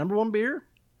beer. my number one beer,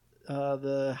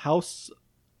 the House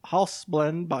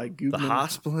Blend by Googman. The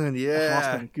Haas blend, House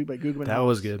yeah, Blend by Googman. That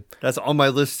was good. that's on my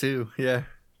list too. Yeah,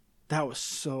 That was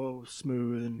so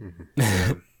smooth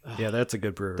and Yeah, that's a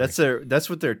good brewery. that's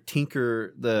what their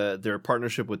Tinker their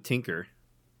partnership with Tinker.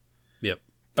 Yep.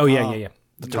 yeah.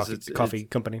 The Because coffee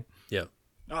company. Yeah.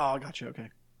 oh, gotcha. Okay,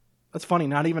 that's funny.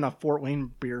 Not even a Fort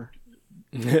Wayne beer.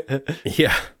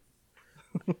 Yeah.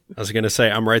 I was going to say,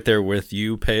 I'm right there with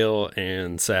you, Pale,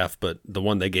 and Saf, but the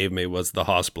one they gave me was the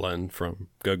Haas blend from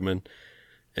Gugman.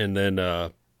 And then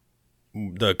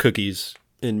the cookies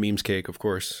in Memes Cake, of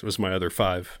course, was my other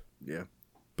 5. Yeah,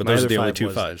 But My those are other the only 5 2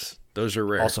 was 5s. Those are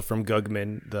rare. Also from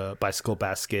Gugman, the Bicycle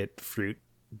Basket fruit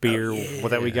beer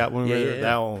that we got when we were there. Yeah.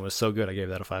 That one was so good. I gave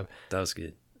that a 5. That was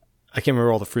good. I can't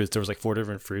remember all the fruits. There was 4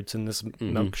 different fruits in this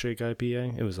milkshake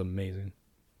IPA. It was amazing.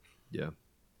 yeah.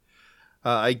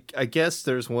 I guess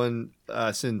there's one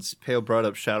since Pale brought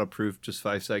up Shadowproof just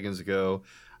 5 seconds ago.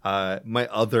 One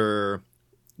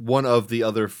of the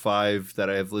other 5 that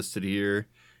I have listed here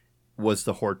was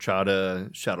the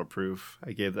Horchata Shadowproof.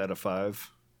 I gave that a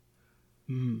 5.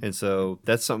 And so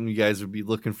that's something you guys would be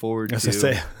looking forward As to. I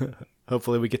say,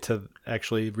 hopefully we get to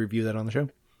actually review that on the show.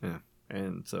 Yeah.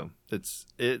 And so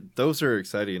those are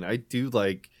exciting. I do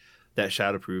like that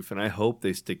Shadowproof, and I hope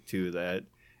they stick to that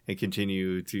and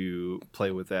continue to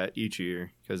play with that each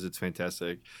year, because it's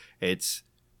fantastic. It's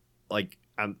like,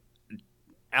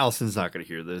 Allison's not going to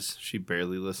hear this. She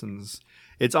barely listens.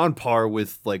 It's on par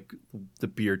with like the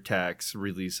Beer Tax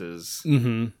releases.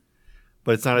 Mm-hmm.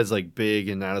 But it's not as big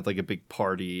and not like a big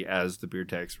party as the Beer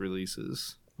Tax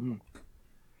releases.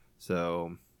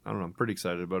 So I don't know. I'm pretty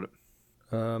excited about it.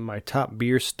 My top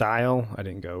beer style, I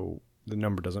didn't go, the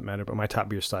number doesn't matter, but my top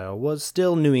beer style was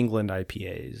still New England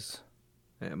IPAs.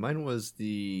 Yeah, mine was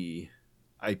the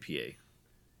IPA,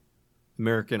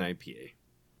 American IPA.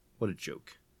 What a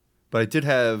joke! But I did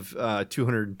have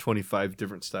 225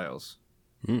 different styles.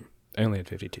 I only had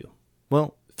 52.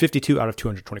 Well, 52 out of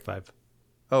 225.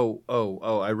 Oh!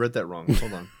 I read that wrong.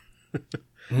 Hold on.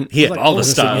 He had all the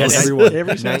styles.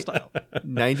 Every single style.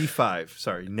 95.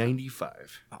 Sorry,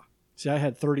 95. See, I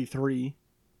had 33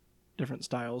 different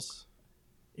styles,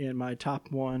 and my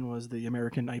top one was the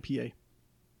American IPA.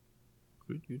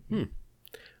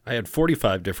 I had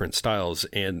 45 different styles,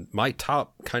 and my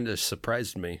top kind of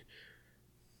surprised me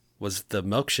was the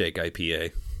milkshake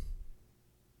IPA.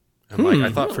 I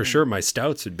thought for sure my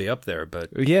stouts would be up there, but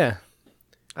Yeah.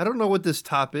 I don't know what this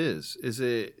top is. Is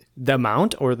it The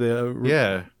amount or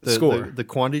the score? the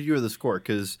quantity or the score?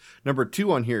 Because number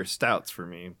 2 on here is stouts for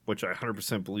me, which I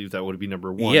 100% believe that would be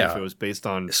number 1 Yeah. if it was based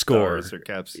on Score. stars or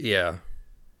caps. yeah.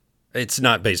 It's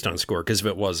not based on score, because if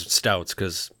it was stouts,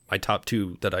 because my top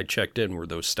 2 that I checked in were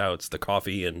those stouts, the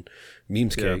coffee and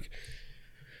Memes Yeah. Cake.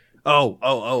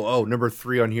 Oh! Number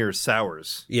 3 on here is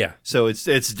sours. Yeah. So it's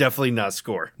definitely not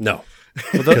score. No.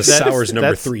 Well, Because that's- sour's number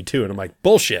that's- 3 too, and I'm like,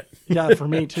 bullshit. Yeah, for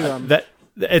me too. That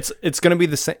it's going to be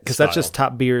the same, because that's Style. just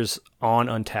top beers on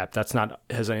Untapped. That's not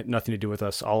nothing to do with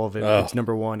us. All of it. Oh. It's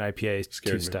number 1 IPA, 2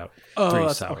 Scared me. stout, Oh, 3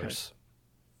 that's- sours. okay.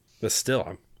 But still,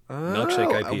 I'm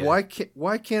milkshake IPA.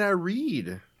 Why can't I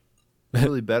read? I'm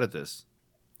really bad at this.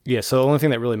 Yeah. So the only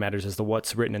thing that really matters is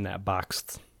what's written in that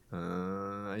box.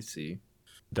 I see.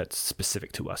 That's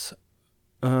specific to us.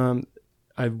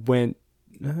 I went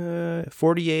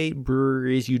 48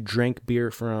 breweries you drank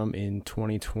beer from in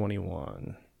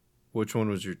 2021. Which one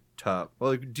was your top?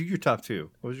 Well, do your top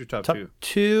two. What was your top Top two?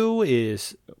 2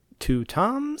 is Two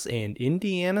Toms and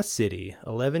Indiana City.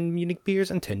 11 unique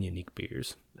beers and 10 unique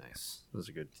beers. Nice. Those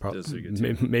are good. Those are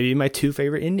good Maybe my 2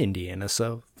 favorite in Indiana,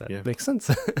 so that Yeah. makes sense.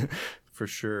 for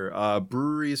sure.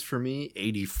 Breweries for me,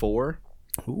 84.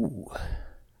 Ooh.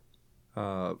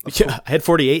 Uh, Yeah, I had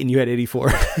 48 and you had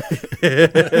 84.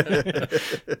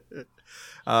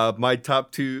 my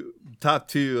top two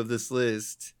of this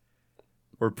list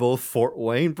were both Fort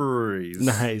Wayne breweries.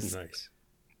 Nice. Nice.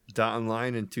 Dot and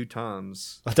Line and Two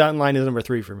Toms. Dot line is number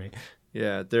 3 for me.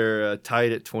 Yeah, they're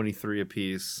tied at 23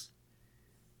 apiece.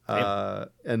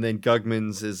 And then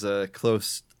Gugman's is a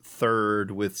close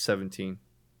third with 17.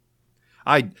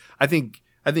 I think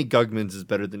Gugman's is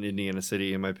better than Indiana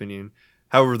City in my opinion.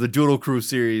 However, the Doodle Crew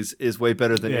series is way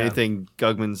better than anything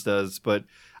Gugman's does, but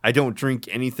I don't drink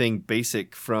anything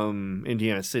basic from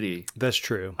Indiana City. That's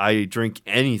true. I drink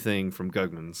anything from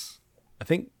Gugman's. I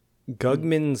think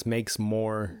Gugman's makes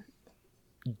more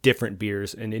different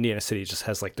beers, and Indiana City just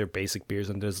has like their basic beers,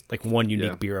 and there's like one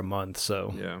unique beer a month,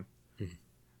 so Yeah.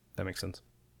 that makes sense.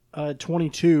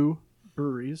 22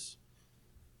 breweries,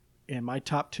 and my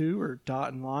top 2 are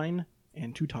Dot and Line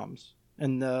and Two Toms,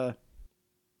 and the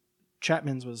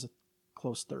Chapman's was a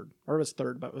close third, or it was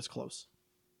third, but it was close.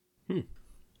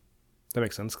 That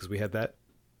makes sense because we had that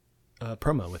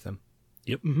promo with them.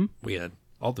 Yep. We had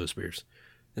all those beers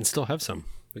and still have some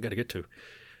we got to get to.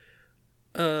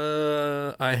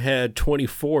 I had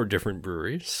 24 different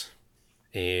breweries,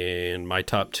 and my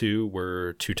top 2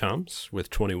 were Two Toms with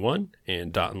 21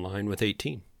 and Dot and Line with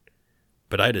 18.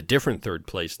 But I had a different third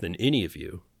place than any of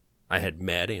you. I had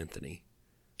Mad Anthony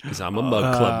because I'm a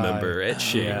Mug Club member at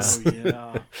Shig's. Oh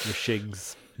yeah. Your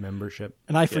Shigs membership.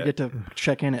 And I forget to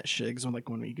check in at Shig's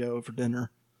when we go for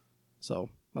dinner, so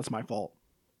that's my fault.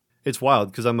 It's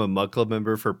wild because I'm a Mug Club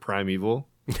member for Primeval,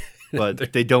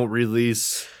 but they don't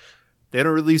release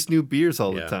new beers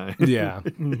all the time. Yeah.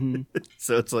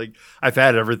 So it's like I've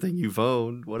had everything you've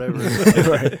owned, whatever.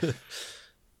 Right.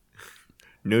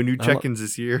 No new check-ins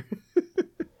this year.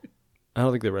 I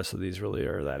don't think the rest of these really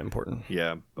are that important.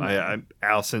 Yeah,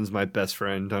 Allison's my best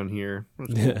friend on here.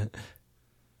 Yeah.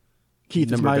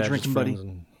 Keith is my drinking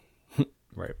buddy.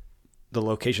 Right. The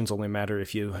locations only matter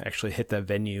if you actually hit that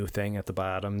venue thing at the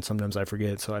bottom. Sometimes I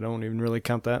forget, so I don't even really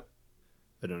count that.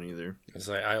 I don't either.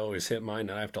 I always hit mine,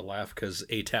 and I have to laugh because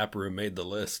a tap room made the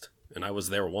list, and I was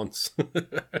there once.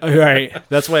 Right.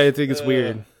 That's why I think it's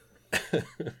weird.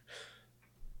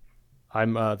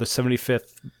 I'm the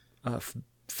 75th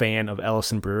fan of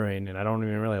Ellison Brewing, and I don't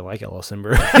even really like Ellison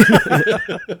Brewing.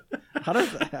 How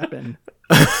does that happen?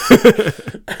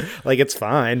 Like, it's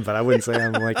fine, but I wouldn't say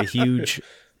I'm like a huge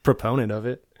proponent of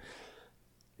it.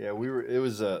 Yeah,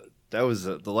 that was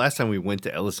the last time we went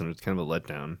to Ellison. It was kind of a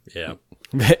letdown. Yeah.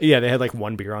 Yeah, they had like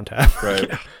one beer on tap.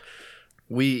 Right.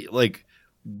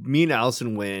 Me and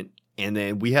Allison went, and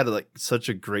then we had like such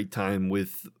a great time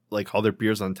with like all their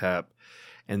beers on tap.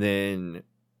 And then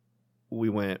we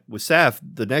went with Saf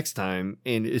the next time,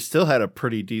 and it still had a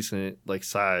pretty decent like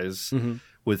size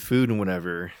with food and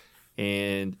whatever.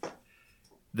 And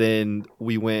then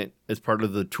we went as part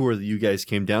of the tour that you guys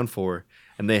came down for,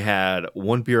 and they had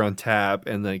one beer on tap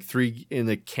and like 3 in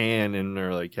the can, and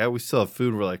they're like, "Yeah, we still have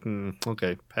food." We're like,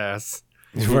 "Okay, pass."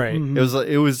 Right.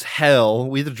 It was hell.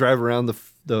 We had to drive around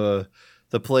the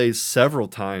place several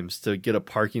times to get a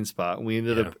parking spot. We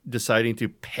ended up deciding to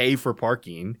pay for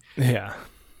parking, Yeah.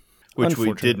 which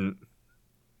we didn't.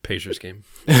 Pacers game.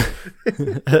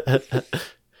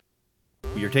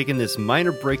 We are taking this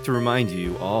minor break to remind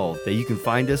you all that you can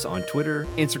find us on Twitter,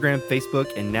 Instagram, Facebook,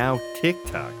 and now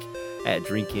TikTok at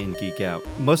Drink In Geek Out.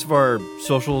 Most of our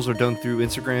socials are done through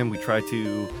Instagram. We try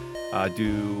to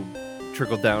do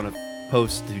trickle down a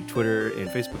post to Twitter and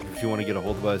Facebook. If you want to get a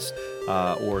hold of us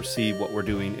or see what we're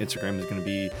doing, Instagram is going to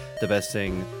be the best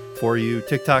thing for you.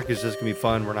 TikTok is just going to be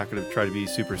fun. We're not going to try to be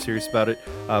super serious about it,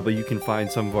 but you can find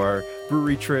some of our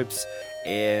brewery trips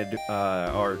and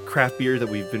our craft beer that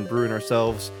we've been brewing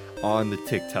ourselves on the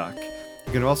TikTok.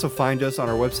 You can also find us on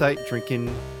our website,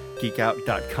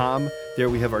 drinkingeekout.com. There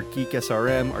we have our Geek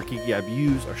SRM, our Geeky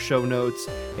IBUs, our show notes,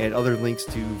 and other links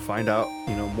to find out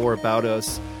more about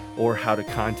us or how to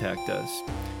contact us.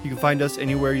 You can find us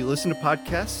anywhere you listen to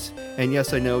podcasts. And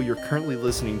yes, I know you're currently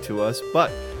listening to us, but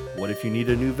what if you need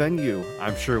a new venue?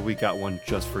 I'm sure we got one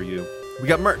just for you. We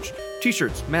got merch,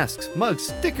 t-shirts, masks, mugs,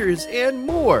 stickers, and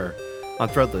more on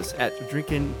Threadless at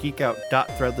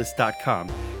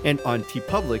drinkingeekout.threadless.com. and on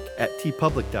TeePublic at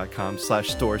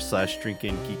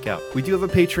teepublic.com/store/drinkingeekout. We do have a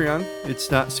Patreon. It's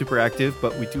not super active,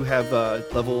 but we do have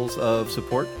levels of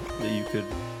support that you could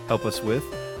help us with,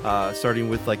 starting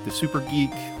with like the Super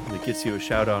Geek that gets you a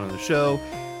shout out on the show,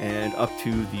 and up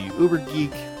to the Uber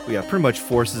Geek. Yeah, pretty much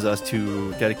forces us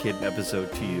to dedicate an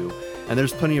episode to you. And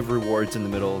there's plenty of rewards in the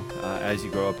middle as you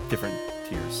go up different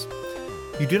tiers.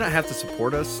 You do not have to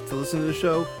support us to listen to the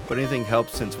show, but anything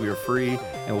helps since we are free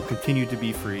and will continue to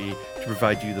be free to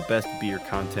provide you the best beer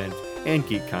content and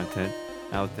geek content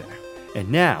out there.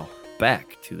 And now,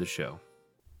 back to the show.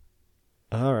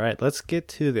 All right, let's get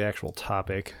to the actual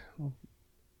topic.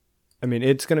 I mean,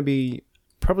 it's going to be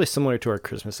probably similar to our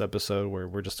Christmas episode where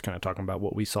we're just kind of talking about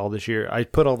what we saw this year. I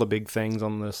put all the big things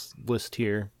on this list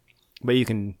here, but you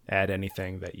can add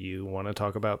anything that you want to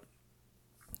talk about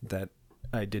that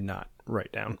I did not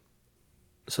write down.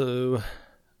 So,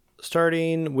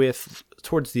 starting with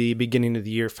towards the beginning of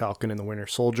the year, Falcon and the Winter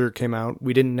Soldier came out.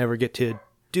 We didn't never get to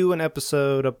do an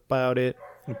episode about it.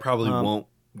 We probably won't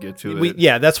get to it.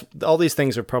 Yeah, that's all these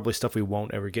things are probably stuff we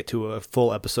won't ever get to a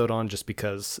full episode on just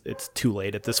because it's too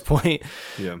late at this point.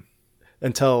 Yeah.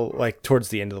 Until like towards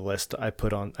the end of the list, I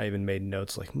even made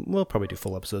notes like we'll probably do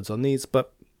full episodes on these,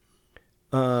 but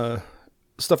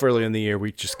stuff earlier in the year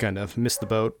we just kind of missed the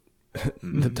boat.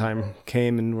 The time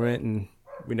came and went and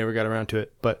we never got around to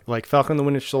it. But like Falcon and the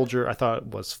Winter Soldier, I thought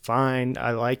was fine.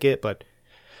 I like it, but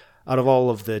out of all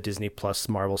of the Disney Plus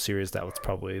Marvel series, that was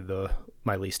probably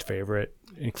my least favorite,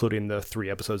 including the 3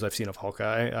 episodes I've seen of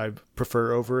Hawkeye. I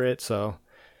prefer over it. So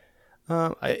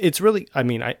it's really, I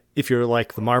mean, if you're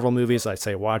like the Marvel movies, I'd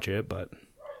say watch it. But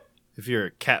if you're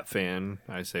a cat fan,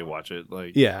 I say watch it.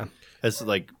 Like, yeah,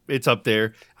 it's up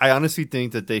there. I honestly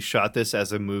think that they shot this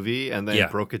as a movie and then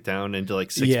broke it down into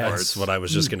like 6 parts. That's what I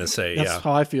was just gonna say. That's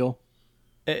how I feel.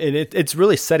 And it's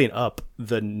really setting up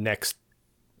the next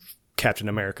Captain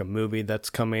America movie that's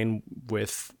coming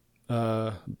with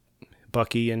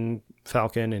Bucky and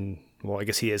Falcon, and well, I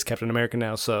guess he is Captain America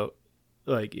now. So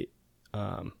like,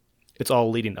 it's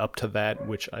all leading up to that,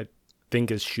 which I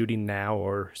think is shooting now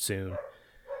or soon,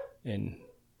 and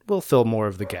we'll fill more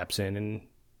of the gaps in, and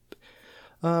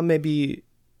maybe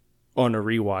on a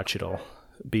rewatch it'll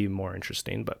be more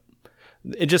interesting. But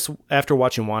it just, after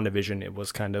watching WandaVision, it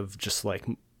was kind of just like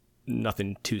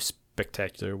nothing too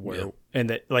spectacular. And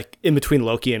that, like, in between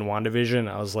Loki and WandaVision,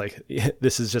 I was like,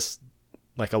 this is just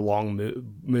like a long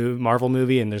Marvel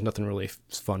movie, and there's nothing really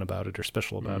fun about it or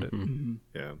special about it.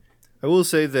 Yeah. I will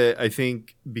say that I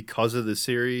think because of the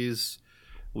series,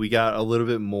 we got a little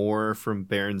bit more from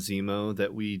Baron Zemo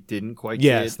that we didn't quite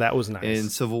get. Yes, that was nice. In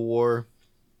Civil War.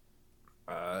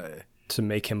 To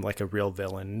make him like a real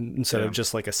villain instead of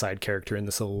just like a side character in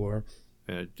the Civil War.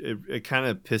 It kind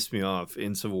of pissed me off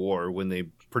in Civil War when they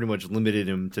pretty much limited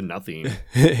him to nothing.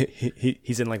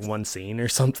 He's in like one scene or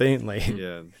something. Like,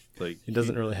 yeah, like he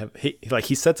doesn't really have.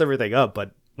 He sets everything up,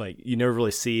 but like you never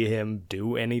really see him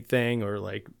do anything or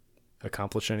like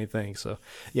accomplish anything. So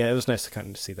yeah, it was nice to kind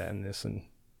of see that in this, and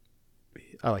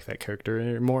I like that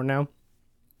character more now.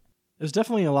 There's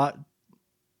definitely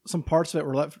some parts that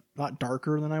were left a lot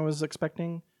darker than I was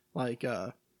expecting. Like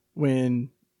when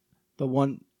the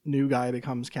one new guy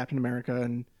becomes Captain America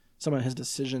and some of his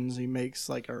decisions he makes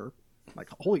are like,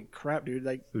 holy crap, dude.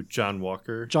 Like John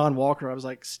Walker. I was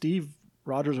like, Steve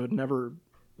Rogers would never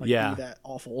be that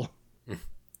awful.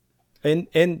 And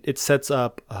it sets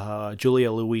up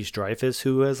Julia Louis-Dreyfus,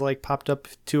 who has like popped up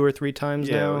 2 or 3 times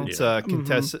now. It's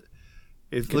Contessa.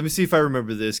 Let me see if I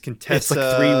remember this. Contessa. It's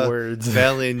like 3 words.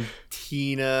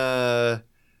 Valentina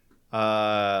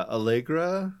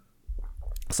Allegra.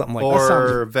 Something like or that.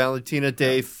 Or Valentina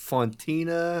de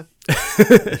Fontina.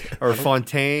 Or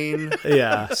Fontaine.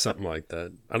 Yeah. Something like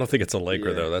that. I don't think it's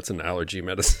Allegra, though. That's an allergy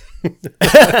medicine.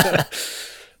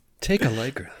 Take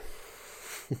Allegra.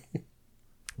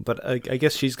 But I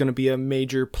guess she's going to be a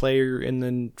major player in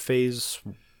the phase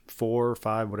 4 or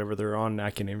 5, whatever they're on.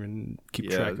 I can't even keep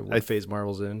track of what phase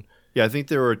Marvel's in. Yeah, I think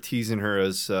they were teasing her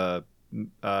as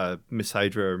Miss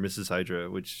Hydra or Mrs. Hydra,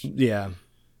 which... Yeah.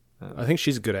 I think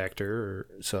she's a good actor,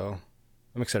 so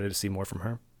I'm excited to see more from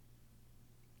her.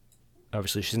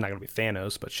 Obviously, she's not going to be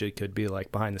Thanos, but she could be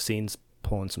like behind the scenes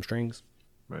pulling some strings.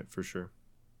 Right, for sure.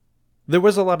 There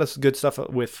was a lot of good stuff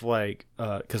with like,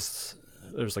 because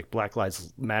there's like Black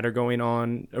Lives Matter going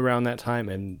on around that time,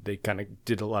 and they kind of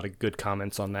did a lot of good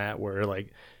comments on that, where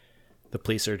like the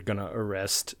police are going to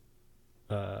arrest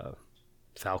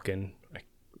Falcon.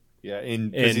 Yeah,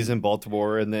 because he's in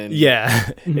Baltimore, and then... Yeah,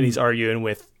 and he's arguing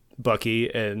with Bucky,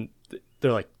 and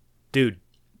they're like, dude,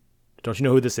 don't you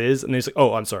know who this is? And he's like,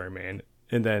 oh, I'm sorry, man.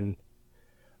 And then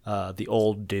the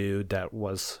old dude that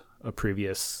was a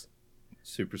previous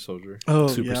Super soldier. Oh,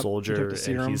 super yep. He soldier, took the and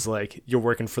serum. he's like, "You're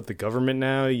working for the government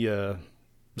now. You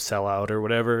sell out or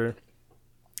whatever."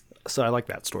 So I like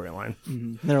that storyline.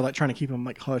 And they're like trying to keep him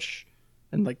like hush,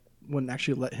 and like wouldn't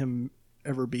actually let him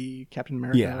ever be Captain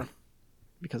America. Yeah.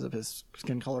 Because of his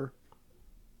skin color.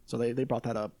 So they brought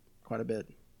that up quite a bit.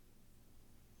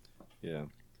 Yeah.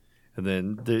 And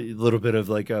then the little bit of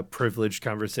like a privileged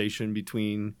conversation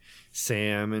between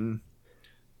Sam and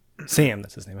Sam,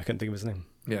 that's his name. I couldn't think of his name.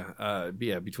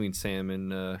 between Sam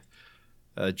and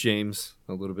James,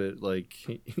 a little bit like,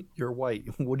 you're white.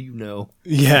 What do you know?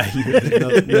 Yeah, he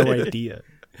had no idea.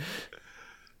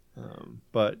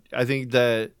 But I think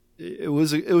that it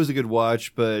was a good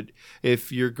watch. But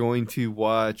if you're going to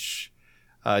watch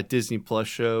Disney Plus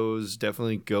shows,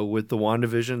 definitely go with the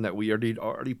WandaVision that we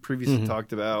already previously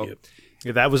talked about. Yep.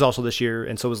 Yeah, that was also this year,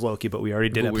 and so was Loki. But we already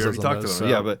did But we episodes already on talked those,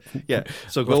 about them. Yeah,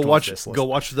 but so We'll have to watch this list. go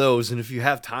watch those, and if you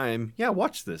have time,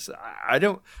 watch this.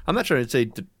 I'm not trying to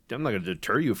say I'm not going to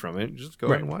deter you from it. Just go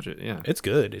ahead and watch it. Yeah, it's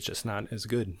good. It's just not as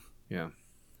good. yeah.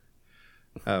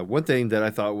 One thing that I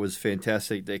thought was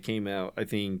fantastic that came out, I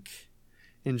think,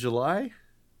 in July,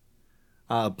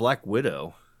 Black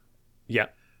Widow. Yeah,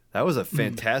 That was a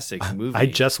fantastic movie. I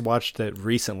just watched it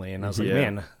recently, and I was like, Yeah.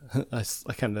 man,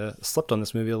 I kind of slept on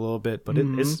this movie a little bit, but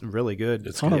it's really good.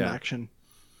 It's Ton of Yeah. action.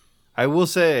 I will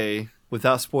say,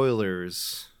 without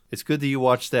spoilers, it's good that you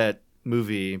watch that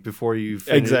movie before you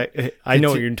finish. exactly. I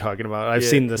know what you're talking about. I've Yeah.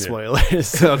 seen the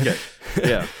spoilers. Okay.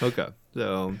 Yeah. Okay.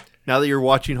 So now that you're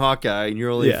watching Hawkeye and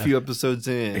you're only Yeah. a few episodes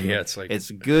in, Yeah, it's like-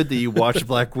 it's good that you watch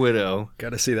Black Widow.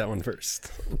 Gotta see that one first.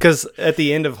 Because at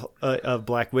the end of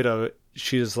Black Widow,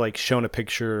 she's like shown a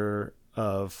picture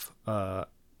of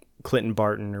Clinton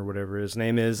Barton or whatever his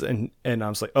name is, and I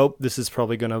was like, oh, this is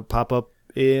probably gonna pop up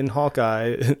in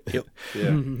Hawkeye. Yep.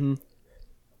 Yeah.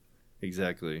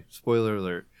 Exactly. Spoiler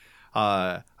alert.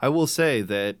 I will say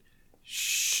that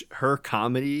her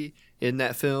comedy in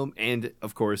that film, and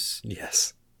of course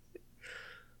Yes.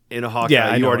 in a Hawkeye,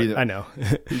 Yeah, I know.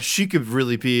 she could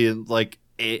really be in like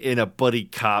in a buddy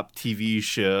cop TV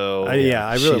show. Yeah,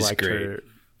 I really she's liked great. her.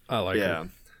 I like Yeah. it.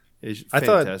 It's I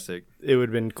thought- fantastic. It would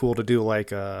have been cool to do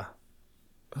like a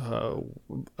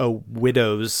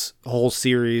Widows whole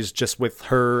series just with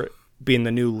her being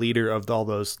the new leader of all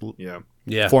those Yeah.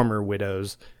 Yeah. former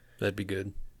widows. That'd be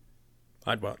good.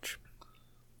 I'd watch.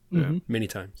 Yeah. Many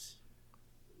times.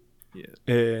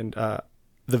 And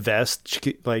the vest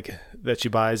like that she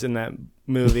buys in that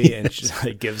movie, and she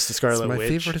like gives to Scarlet My Witch.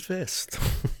 favorite vest.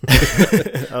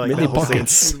 I like Mini the whole scene.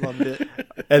 buckets. Loved it.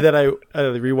 And then I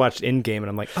rewatched Endgame, and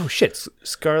I'm like, oh shit,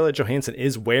 Scarlett Johansson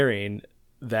is wearing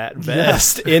that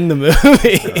vest in the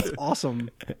movie. Awesome.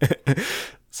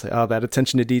 It's like, oh, that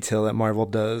attention to detail that Marvel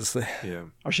does. Yeah.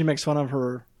 Or she makes fun of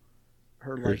her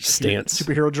like stance.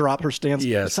 superhero drop, her stance.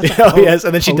 Yes. Such a Oh yes,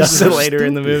 and then she does pose it is later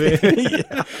in the movie.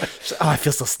 Yeah. She's like, oh, I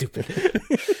feel so stupid.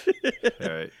 All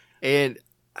right. And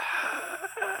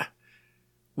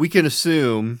we can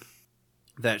assume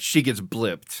that she gets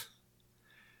blipped.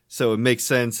 So it makes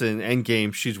sense in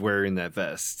Endgame she's wearing that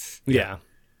vest. Yeah,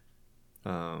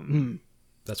 Um,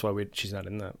 that's why she's not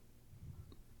in that.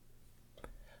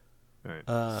 all right.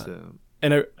 So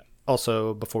And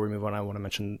also, before we move on, I want to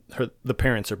mention the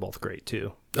parents are both great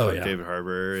too. Oh, yeah. David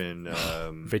Harbour and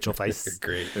Rachel Weisz.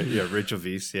 Great. Rachel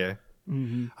Weisz, yeah.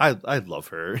 I love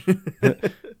her.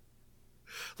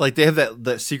 Like they have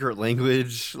that secret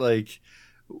language, like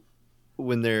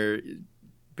when they're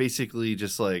basically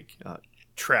just like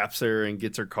traps her and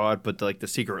gets her caught, but like the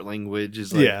secret language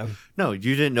is like, Yeah. no,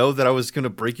 you didn't know that I was gonna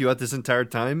break you out this entire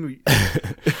time.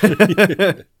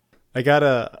 I got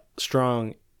a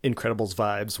strong Incredibles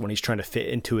vibes when he's trying to fit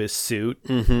into his suit,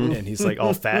 and he's like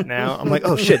all fat now. I'm like,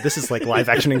 oh shit, this is like live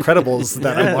action Incredibles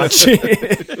that I'm watching.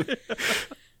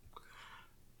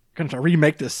 Gonna try to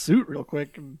remake this suit real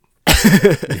quick and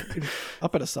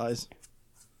up it a size.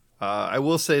 I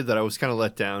will say that I was kind of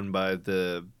let down by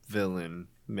the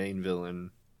main villain.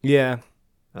 Yeah,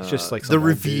 it's just like the some old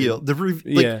reveal. dude.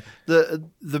 Yeah,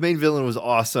 the main villain was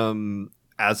awesome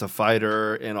as a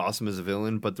fighter and awesome as a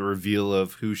villain, but the reveal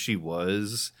of who she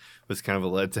was kind of a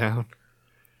letdown.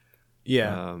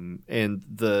 Yeah, And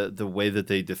the way that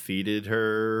they defeated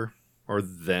her or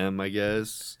them, I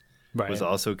guess, right. was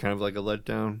also kind of like a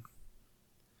letdown.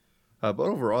 But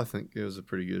overall, I think it was a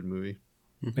pretty good movie.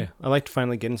 Yeah, I liked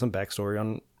finally getting some backstory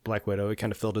on Black Widow. It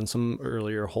kind of filled in some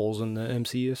earlier holes in the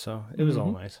MCU, so it was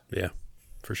all nice. Yeah,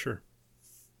 for sure.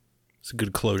 It's a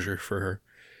good closure for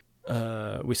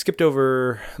her. We skipped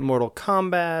over Mortal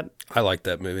Kombat. I liked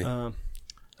that movie. Um,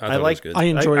 I thought it was liked- good. I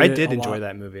enjoyed I it did a enjoy lot.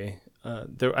 that movie.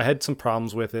 I had some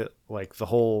problems with it, like the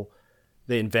whole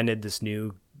they invented this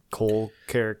new Cole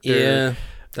character. Yeah,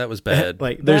 that was bad.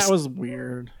 Like there's That was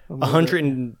weird. A little bit.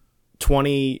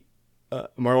 120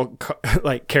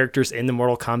 like characters in the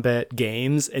Mortal Kombat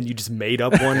games, and you just made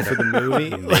up one for the movie.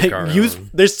 Like our use own.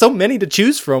 there's so many to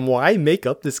choose from. Why make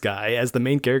up this guy as the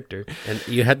main character? And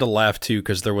you had to laugh too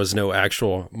because there was no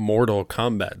actual Mortal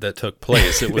Kombat that took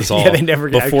place. It was all Yeah, they never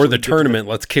before actually the did tournament.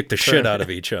 Let's kick the shit out of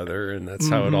each other, and that's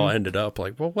how it all ended up.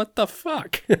 Like, well, what the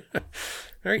fuck?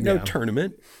 There ain't no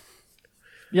tournament.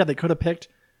 Yeah, they could have picked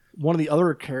one of the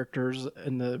other characters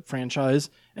in the franchise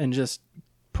and just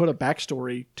put a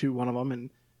backstory to one of them, and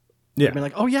Yeah, been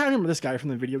like, "Oh yeah, I remember this guy from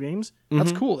the video games.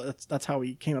 That's cool. That's how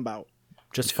he came about."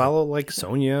 just follow like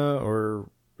Sonya or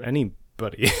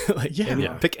anybody. Like, Yeah.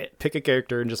 and pick a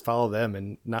character and just follow them,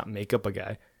 and not make up a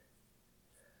guy.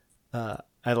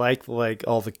 I like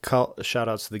all the shout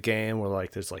outs to the game where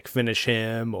like there's like finish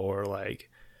him or like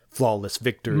flawless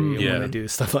victory Yeah. when they do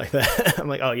stuff like that. I'm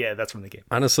like, oh yeah, that's from the game.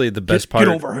 Honestly, the best part.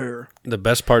 Get over here. The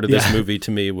best part of this Yeah. movie to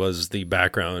me was the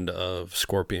background of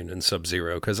Scorpion and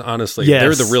Sub-Zero, because honestly, Yes.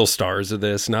 they're the real stars of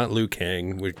this, not Liu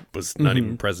Kang, which was not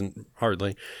even present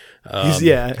hardly.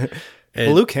 Yeah.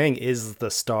 and- Liu Kang is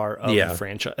the star of Yeah. the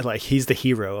franchise. Like he's the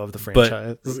hero of the But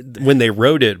franchise. when they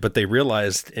wrote it, but they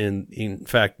realized, in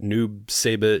fact, Noob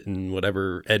Sabat and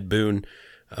whatever, Ed Boon,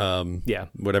 Yeah.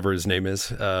 whatever his name is,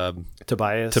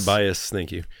 Tobias.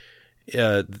 thank you.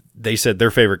 They said their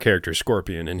favorite character is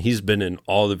Scorpion, and he's been in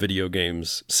all the video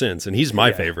games since, and he's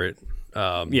my favorite.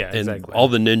 Yeah, and exactly. all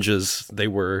the ninjas, they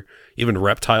were, even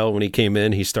Reptile, when he came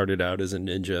in, he started out as a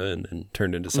ninja and then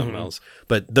turned into something else.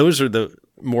 But those are the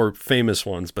more famous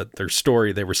ones, but their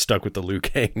story, they were stuck with the Liu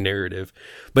Kang narrative.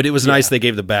 But it was nice they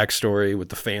gave the backstory with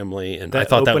the family, and I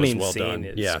thought that was opening well scene done.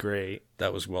 is Yeah, great.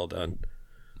 that was well done.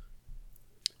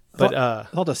 But I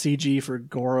thought the CG for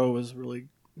Goro was really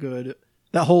good.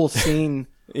 That whole scene,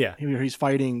 yeah. where he's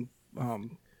fighting,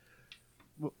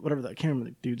 whatever that, I can't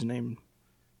remember the dude's name,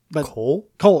 but Cole?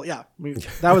 Cole, yeah,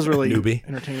 that was really Newbie.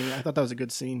 entertaining. I thought that was a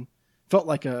good scene. Felt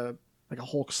like a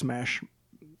Hulk smash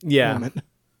Yeah. moment.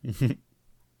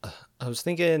 I was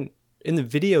thinking in the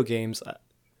video games,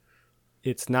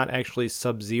 it's not actually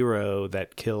Sub-Zero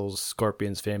that kills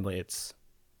Scorpion's family.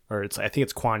 I think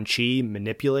it's Quan Chi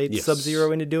manipulates Yes.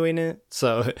 Sub-Zero into doing it.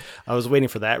 So I was waiting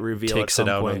for that reveal. Takes at it some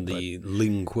out point, on the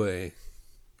Ling Kuei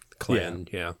clan,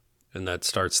 yeah. And that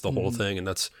starts the whole thing, and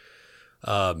that's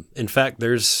in fact,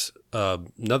 there's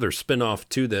another spin-off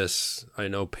to this. I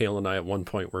know Pale and I at one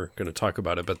point were going to talk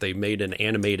about it, but they made an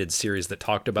animated series that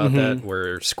talked about that,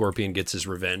 where Scorpion gets his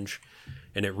revenge,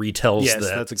 and it retells Yes,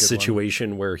 that's a that good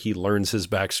situation where he learns his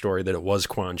backstory, that it was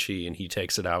Quan Chi, and he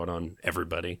takes it out on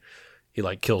everybody. He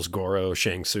like kills Goro,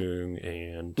 Shang Tsung,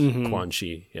 and Quan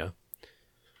Chi. Yeah,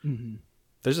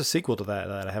 There's a sequel to that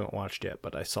I haven't watched yet,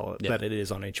 but I saw it, that it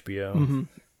is on HBO.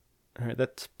 All right,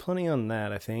 that's plenty on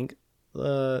that, I think.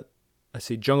 I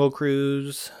see Jungle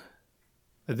Cruise.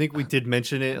 I think we did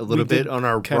mention it a little bit on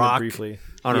our kind of rock briefly.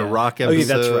 on Yeah. our rock Oh, yeah,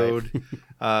 that's right. episode.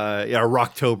 Our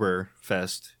Rocktober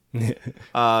Fest.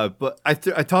 But I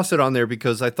tossed it on there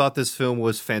because I thought this film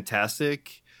was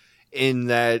fantastic, in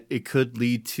that it could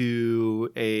lead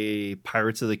to a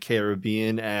Pirates of the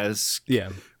Caribbean-esque Yeah.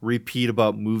 repeat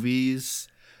about movies.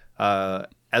 As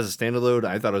a standalone,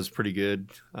 I thought it was pretty good.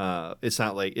 It's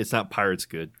not Pirates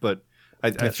good, but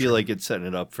I feel like it's setting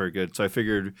it up for good. So I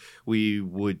figured we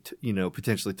would,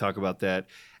 potentially talk about that.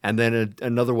 And then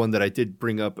another one that I did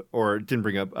bring up, or didn't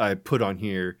bring up, I put on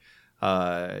here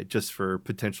just for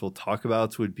potential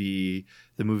talkabouts, would be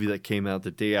the movie that came out the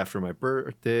day after my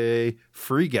birthday,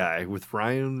 Free Guy with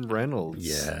Ryan Reynolds.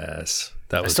 yes,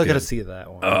 that I was still good. got to see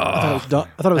that one. I thought it was dumb.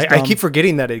 I thought it was I dumb. keep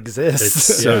forgetting that it exists.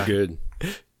 It's so good.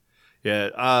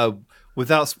 Yeah.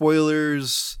 Without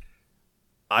spoilers,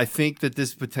 I think that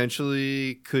this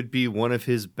potentially could be one of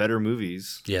his better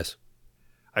movies. Yes.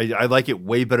 I like it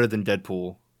way better than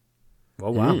Deadpool.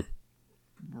 Oh, wow. Mm.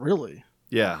 Really.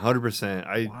 Yeah,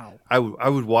 100%. Wow. I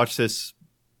would watch this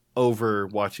over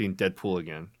watching Deadpool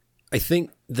again. I think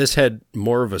this had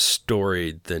more of a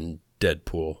story than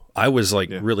Deadpool. I was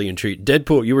really intrigued.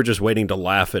 Deadpool, you were just waiting to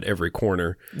laugh at every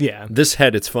corner. Yeah. This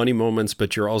had its funny moments,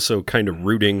 but you're also kind of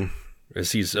rooting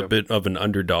as he's a bit of an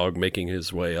underdog making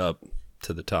his way up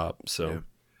to the top. So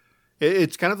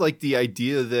It's kind of like the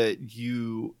idea that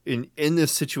you, in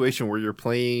this situation where you're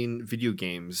playing video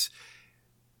games,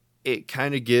 it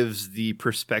kind of gives the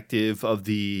perspective of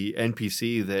the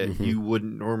NPC that you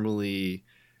wouldn't normally,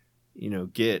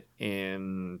 get.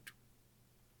 And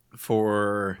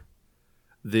for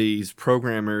these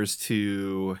programmers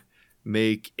to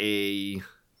make an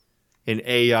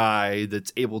AI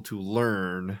that's able to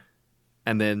learn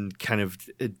and then kind of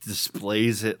it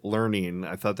displays it learning,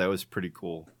 I thought that was pretty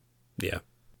cool.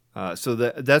 Yeah. So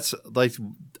that's like,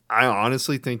 I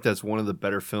honestly think that's one of the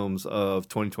better films of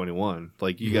 2021.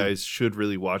 Like, you guys should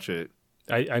really watch it.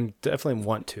 I definitely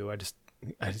want to. I just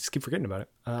keep forgetting about it.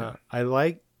 I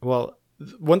like, well,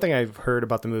 one thing I've heard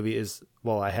about the movie is,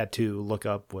 well, I had to look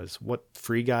up was what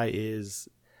Free Guy is,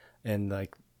 and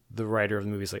like the writer of the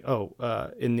movie is like,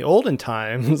 in the olden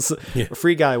times, a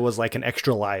Free Guy was like an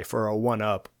extra life or a one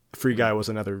up. Free Guy was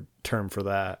another term for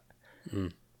that.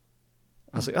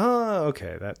 I was like, oh,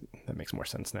 okay, that makes more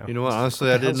sense now. You know what?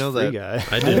 Honestly, I didn't know Free that.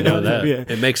 Guy? I didn't know that. Yeah.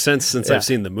 It makes sense since Yeah. I've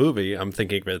seen the movie. I'm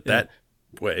thinking of it that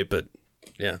way, but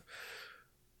yeah,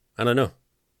 I don't know.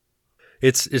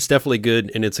 It's definitely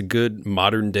good, and it's a good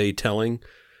modern day telling.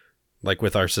 Like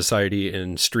with our society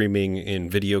and streaming in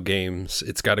video games,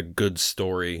 it's got a good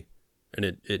story, and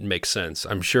it makes sense.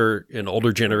 I'm sure an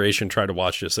older generation tried to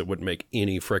watch this, it wouldn't make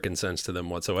any frickin' sense to them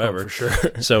whatsoever. For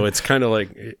sure. So it's kind of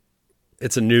like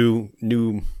it's a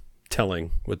new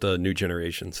telling with the new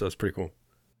generation. So it's pretty cool.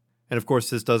 And of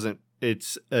course, it's a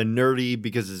nerdy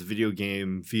because it's video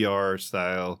game VR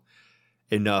style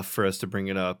enough for us to bring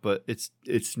it up, but it's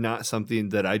not something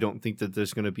that I don't think that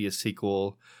there's going to be a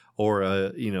sequel or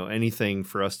anything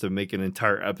for us to make an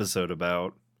entire episode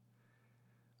about.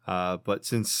 But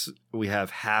since we have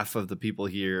half of the people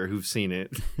here who've seen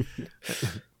it,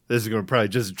 this is going to probably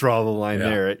just draw the line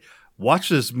there. Right? Watch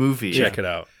this movie. Check it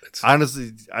out. It's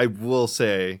Honestly, I will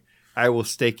say, I will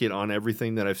stake it on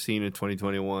everything that I've seen in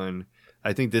 2021.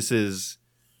 I think this is,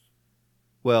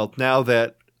 well, now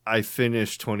that I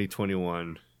finished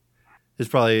 2021, it's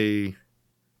probably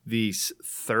the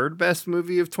third best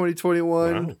movie of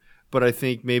 2021. Wow. But I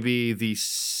think maybe the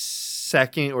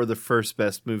second or the first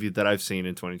best movie that I've seen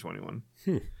in 2021.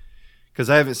 Because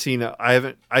I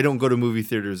don't go to movie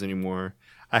theaters anymore.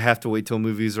 I have to wait till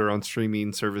movies are on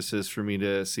streaming services for me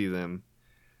to see them.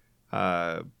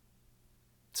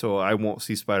 So I won't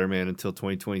see Spider-Man until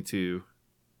 2022.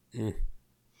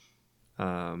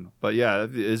 But yeah,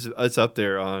 it's up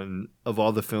there of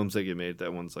all the films that get made.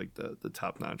 That one's like the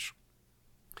top notch.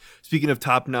 Speaking of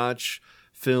top notch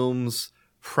films,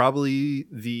 probably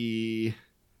the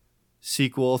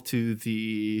sequel to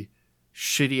the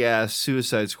shitty ass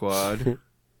Suicide Squad.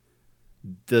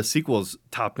 The sequel's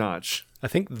top notch. I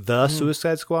think The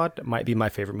Suicide Squad might be my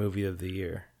favorite movie of the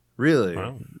year. Really?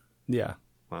 wow. Yeah.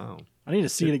 Wow. I need to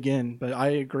see it again, but I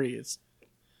agree. It's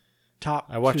top.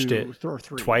 I watched 2 it or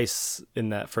 3 twice in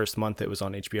that first month it was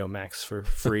on HBO Max for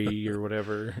free or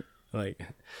whatever. Like,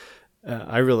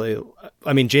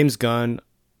 I mean, James Gunn,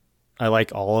 I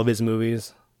like all of his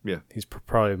movies. Yeah. He's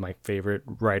probably my favorite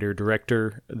writer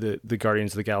director. The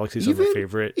Guardians of the Galaxies are my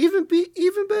favorite. Even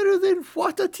better than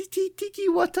Tiki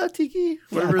Watiti,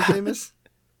 whatever his name is.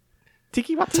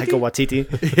 Tiki Watiti. Taika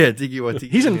Waititi. Yeah, Tiki Watiti.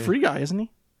 He's in Free Guy, isn't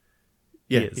he?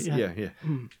 Yeah, He is. yeah.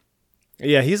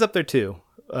 Yeah, he's up there too.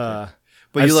 But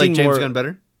I've you like seen James more- Gunn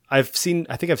better? I think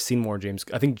I've seen more James.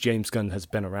 I think James Gunn has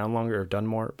been around longer or done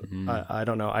more. But I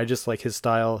don't know. I just like his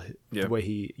style, Yeah. the way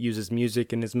he uses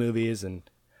music in his movies, and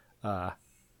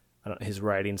his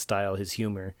writing style, his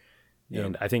humor. Yeah.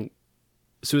 And I think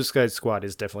Suicide Squad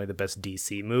is definitely the best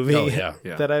DC movie Oh, yeah.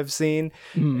 Yeah. that I've seen.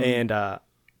 And I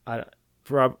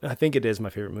think it is my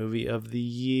favorite movie of the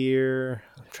year.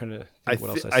 I'm trying to think what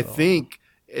else I saw. think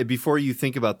before you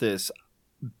think about this,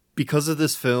 because of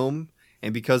this film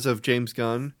and because of James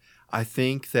Gunn, I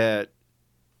think that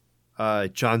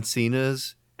John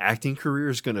Cena's acting career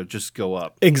is going to just go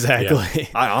up. Exactly.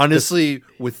 I honestly,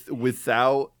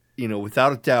 without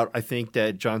a doubt, I think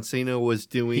that John Cena was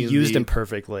doing. He used him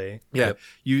perfectly. Yeah,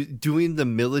 you doing the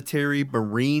military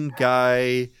Marine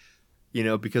guy.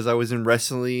 Because I was in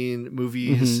wrestling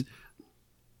movies.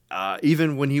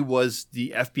 Even when he was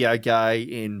the FBI guy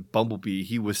in Bumblebee,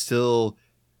 he was still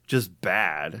just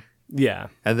bad. Yeah.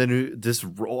 And then this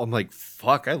role, I'm like,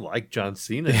 fuck, I like John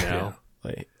Cena now.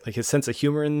 Like his sense of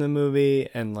humor in the movie,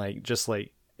 and like just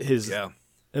like his Yeah.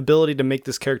 ability to make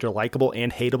this character likable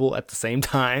and hateable at the same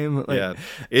time. Like, Yeah,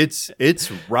 it's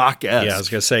rock-esque. Yeah, I was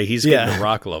going to say, he's getting the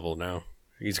Rock level now.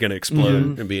 He's going to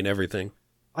explode and be in everything.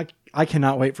 I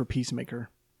cannot wait for Peacemaker.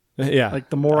 yeah. Like,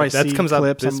 the more I that see comes clips,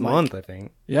 out this I'm like- month, I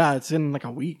think. Yeah, it's in like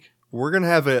a week. We're gonna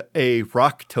have a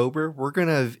Rocktober. We're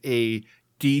gonna have a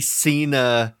D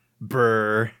Cena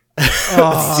Burr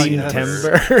Oh, yes.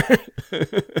 September.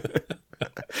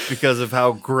 because of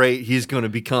how great he's going to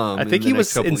become. I think in he the was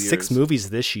next couple in of 6 years. movies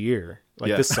this year, like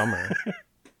Yeah. this summer.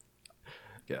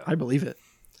 I believe it.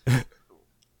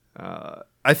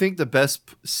 I think the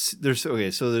best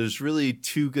there's really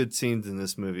 2 good scenes in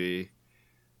this movie.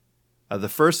 The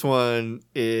first one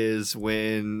is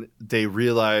when they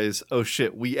realize, oh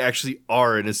shit, we actually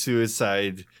are in a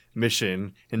suicide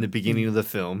mission in the beginning of the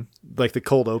film. Like the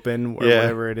cold open or Yeah.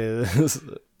 whatever it is.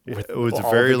 It was a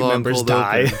all very the long members cold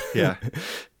die. open. Yeah. And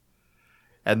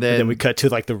And then we cut to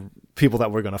like the people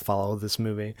that were going to follow this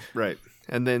movie. right.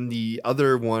 And then the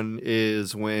other one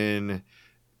is when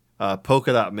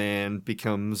Polka Dot Man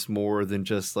becomes more than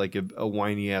just like a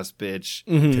whiny ass bitch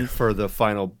Mhm. for the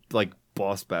final like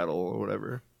boss battle or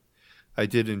whatever. I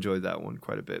did enjoy that one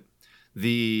quite a bit.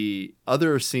 The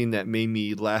other scene that made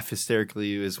me laugh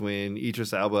hysterically is when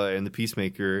Idris Elba and the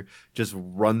Peacemaker just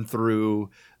run through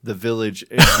the village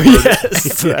and Yes, murder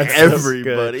that's so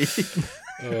everybody.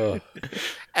 Ugh.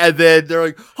 And then they're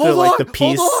like, They're hold like on, the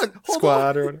peace hold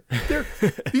squad or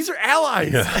whatever. These are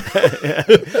allies.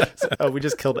 Oh, we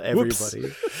just killed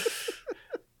everybody.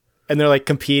 And they're like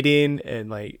competing and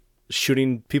like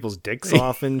shooting people's dicks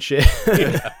off and shit.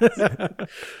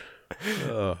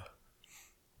 Ugh.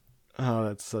 Oh,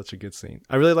 that's such a good scene.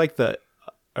 I really like the.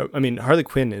 I mean, Harley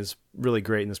Quinn is really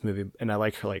great in this movie, and I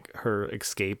like her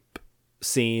escape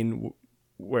scene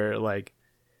where like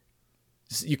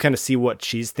you kind of see what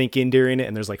she's thinking during it,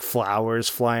 and there's like flowers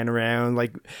flying around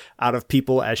like out of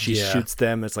people as she Yeah. shoots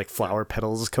them. It's like flower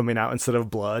petals coming out instead of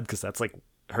blood because that's like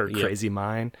her Yep. crazy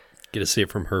mind. Get to see it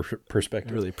from her I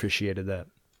perspective. really appreciated that.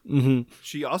 Mm-hmm.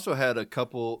 She also had a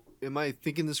couple. Am I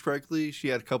thinking this correctly? She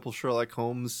had a couple Sherlock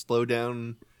Holmes slow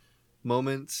down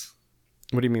moments.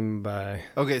 What do you mean by?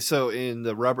 Okay, so in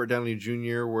the Robert Downey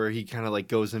Jr., where he kind of like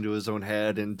goes into his own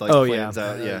head and like Oh, plans yeah.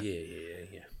 out, yeah.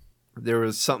 Yeah. There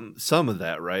was some of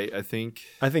that, right? I think,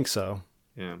 I think so.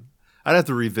 yeah. I'd have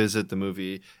to revisit the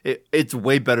movie. It's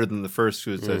way better than the first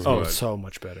Suicide Squad. Oh, so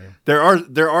much better. There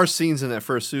are scenes in that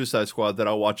first Suicide Squad that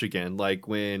I'll watch again, like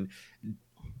when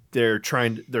they're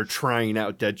trying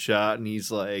out Deadshot, and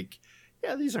he's like,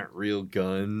 "Yeah, these aren't real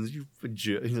guns."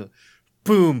 He's like,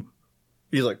 boom.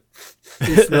 He's like,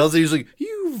 he smells it. He's like,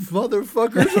 "You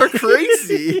motherfuckers are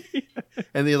crazy,"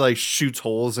 and he like shoots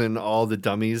holes in all the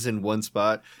dummies in one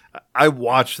spot. I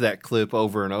watched that clip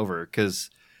over and over because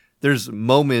there's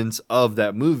moments of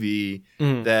that movie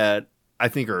Mhm. that I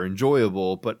think are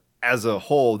enjoyable, but as a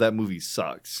whole, that movie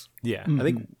sucks. Yeah, I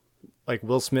think like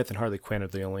Will Smith and Harley Quinn are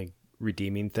the only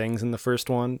redeeming things in the first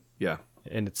one, Yeah.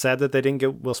 and it's sad that they didn't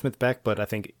get Will Smith back, but I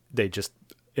think they just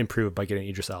improved by getting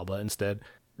Idris Elba instead.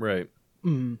 Right.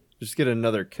 Mm. Just get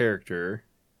another character,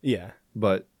 Yeah,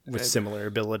 but with similar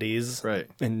abilities, right.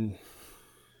 and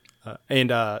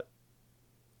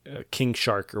King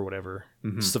Shark or whatever.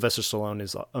 Sylvester Stallone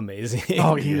is amazing.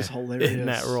 Oh, he was hilarious in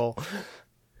that role.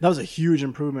 That was a huge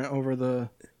improvement over the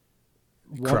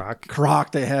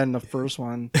Croc they had in the first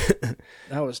one.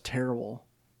 That was terrible.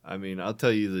 I mean, I'll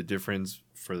tell you the difference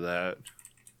for that.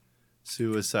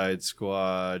 Suicide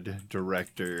Squad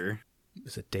director.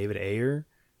 Is it David Ayer?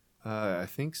 I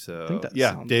think so. I think that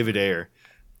yeah, sounds David Ayer.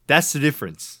 That's the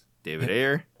difference. David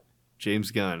Ayer,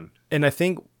 James Gunn. And I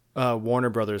think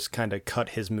Warner Brothers kind of cut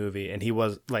his movie, and he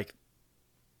was like,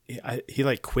 he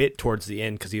like quit towards the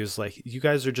end because he was like, "You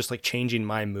guys are just like changing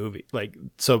my movie." Like,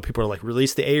 so people are like,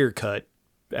 "Release the Ayer cut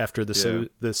after the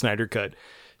Snyder cut,"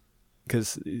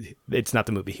 because it's not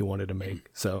the movie he wanted to make.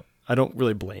 So I don't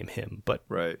really blame him, but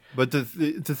Right. But the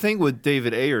thing with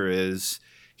David Ayer is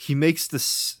he makes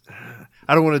this.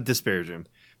 I don't want to disparage him,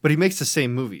 but he makes the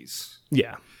same movies.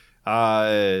 yeah,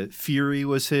 Fury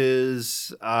was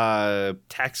his.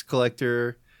 Tax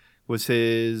Collector was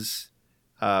his.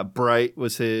 Bright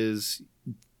was his.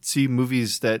 See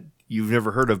movies that you've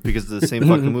never heard of because of the same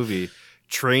fucking movie.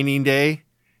 Training Day.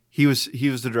 He was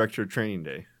the director of Training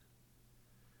Day.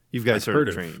 You guys I've heard heard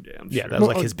of of. Training Day? I'm yeah, sure. that was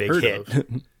like Well, his big heard hit.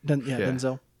 Yeah.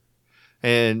 Denzel.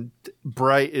 And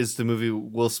Bright is the movie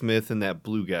Will Smith and that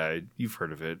blue guy. You've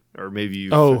heard of it, or maybe you.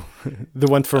 Oh, the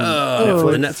one from The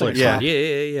Netflix. Netflix Yeah. one.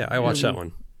 Yeah. I watched that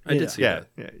one. I Yeah. did see Yeah,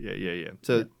 that. yeah.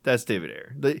 So that's David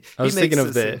Ayer. I was thinking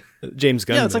of the James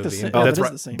Gunn Yeah, it's like the movie. same. Oh, Yeah, that's it is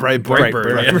right. the same.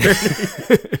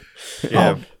 Brightburn.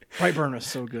 Yeah. Oh, Brightburn was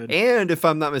so good. And if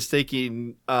I'm not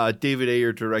mistaken, David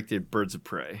Ayer directed Birds of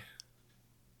Prey.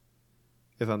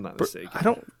 If I'm not mistaken. I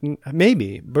don't.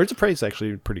 Maybe Birds of Prey is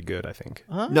actually pretty good. I think.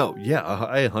 No, yeah,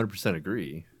 I 100%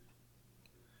 agree.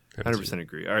 100%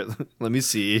 agree. All right, let me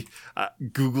see.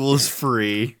 Google is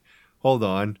free. Hold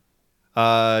on.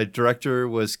 Director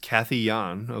was Kathy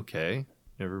Yan. Okay,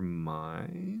 never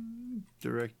mind.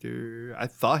 Director. I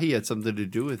thought he had something to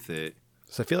do with it.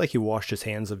 So I feel like he washed his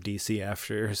hands of DC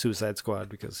after Suicide Squad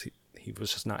because he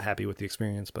was just not happy with the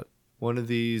experience. But One of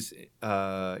these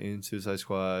in Suicide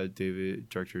Squad,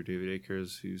 director David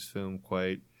Akers, whose film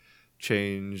quite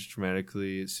changed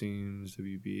dramatically, it seems,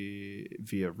 WB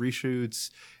via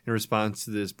reshoots in response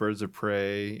to this Birds of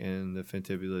Prey and the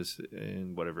Fantabulous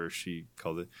and whatever she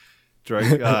called it.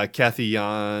 Kathy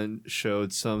Yan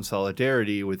showed some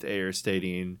solidarity with Ayer,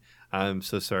 stating, "I'm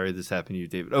so sorry this happened to you,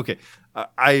 David." Okay,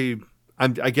 I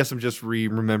guess I'm just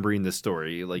remembering the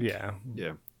story. Like, yeah,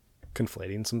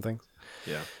 conflating some things.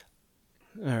 yeah.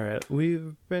 All right,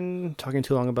 we've been talking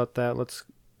too long about that. Let's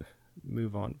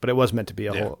move on. But it was meant to be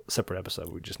a whole separate episode.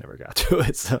 We just never got to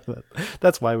it, so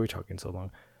that's why we're talking so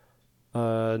long.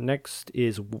 Next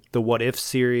is the What If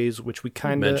series, which we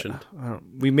kind of mentioned.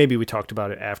 We talked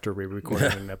about it after we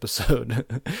recorded an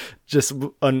episode, just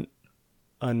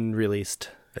unreleased.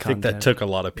 I think that took a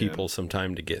lot of people some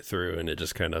time to get through, and it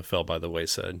just kind of fell by the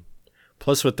wayside.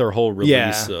 Plus, with their whole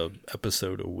release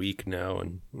episode a week now,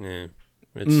 and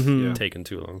it's taken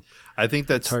too long. I think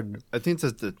that's hard. I think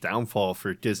that's the downfall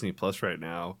for Disney Plus right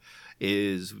now.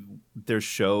 Is there's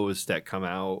shows that come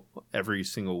out every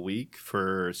single week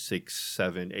for 6,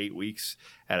 7, 8 weeks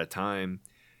at a time,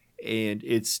 and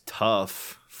it's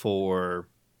tough for,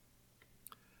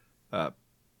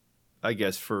 I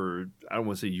guess for, I don't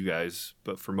want to say you guys,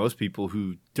 but for most people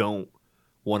who don't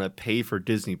want to pay for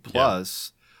Disney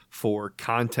Plus for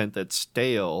content that's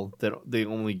stale, that they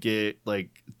only get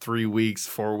like 3 weeks,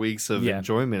 4 weeks of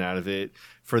enjoyment out of it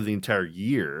for the entire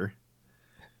year.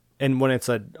 And when it's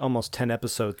a almost 10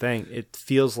 episode thing, it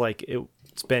feels like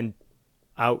it's been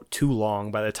out too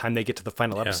long by the time they get to the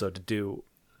final episode to do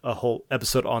a whole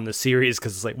episode on the series.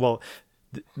 Because it's like, well,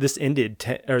 this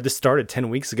started 10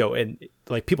 weeks ago, and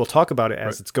like people talk about it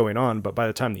as it's going on, but by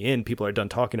the time the end, people are done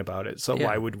talking about it. So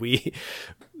why would we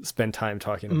spend time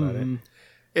talking about it?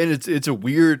 And it's a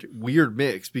weird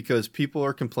mix, because people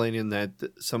are complaining that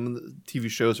some of the TV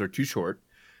shows are too short.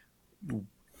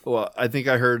 Well, I think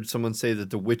I heard someone say that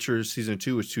The Witcher season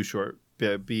 2 was too short.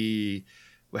 Be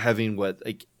having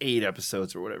like 8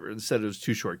 episodes or whatever. Instead, it was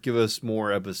too short. Give us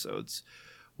more episodes.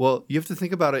 Well, you have to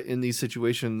think about it in these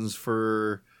situations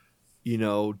for,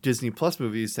 Disney Plus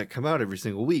movies that come out every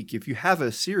single week. If you have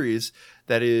a series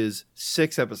that is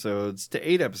 6 episodes to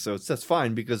 8 episodes, that's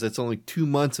fine, because it's only 2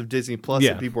 months of Disney Plus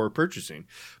that people are purchasing.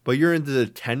 But you're into the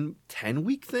 10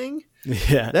 week thing.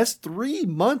 Yeah, that's 3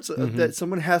 months that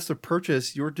someone has to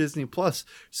purchase your Disney Plus.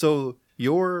 So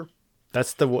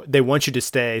that's they want you to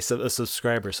stay a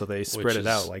subscriber, so they spread it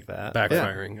out like that.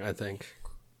 Backfiring, I think.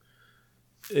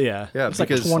 Yeah, it's like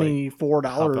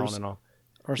 $24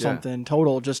 or something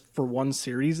total just for one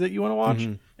series that you want to watch.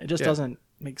 It just doesn't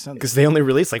make sense, because they only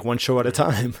release like one show at a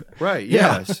time. Right?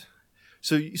 Yes.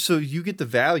 So you get the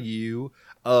value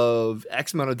of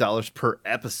X amount of dollars per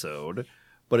episode,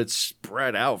 but it's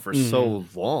spread out for so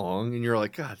long, and you're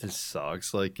like, God, this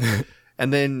sucks. Like,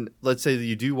 and then let's say that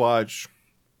you do watch,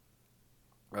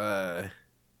 WandaVision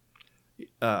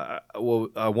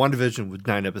with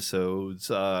 9 episodes,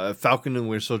 Falcon and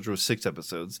Winter Soldier with 6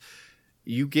 episodes.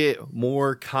 You get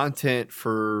more content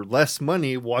for less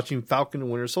money watching Falcon and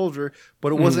Winter Soldier,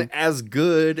 but it wasn't as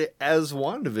good as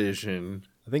WandaVision.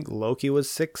 I think Loki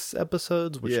was 6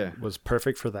 episodes, which was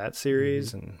perfect for that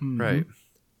series, and right.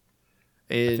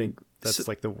 And I think that's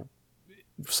like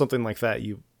something like that.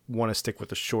 You want to stick with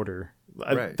the shorter.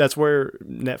 Right. That's where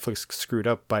Netflix screwed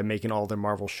up by making all their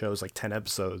Marvel shows like 10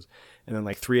 episodes, and then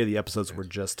like 3 of the episodes were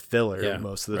just filler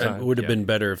most of the time. It would have been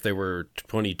better if they were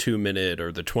 22-minute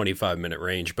or the 25-minute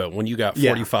range. But when you got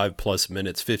 45 plus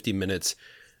minutes, 50 minutes,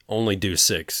 only do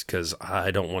 6, because I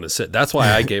don't want to sit. That's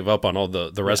why I gave up on all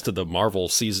the rest of the Marvel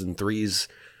season 3s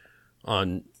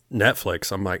on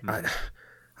Netflix. I'm like,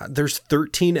 there's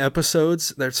 13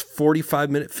 episodes. There's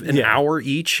 45 minutes, an hour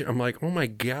each. I'm like, oh my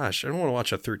gosh, I don't want to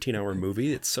watch a 13-hour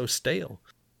movie. It's so stale.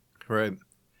 Right.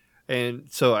 And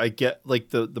so I get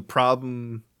like the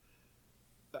problem,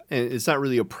 and it's not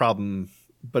really a problem,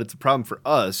 but it's a problem for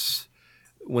us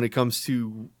when it comes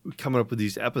to coming up with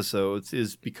these episodes,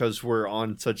 is because we're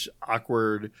on such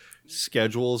awkward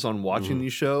schedules on watching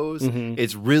these shows.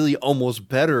 It's really almost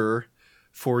better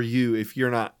for you, if you're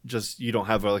not just, you don't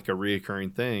have like a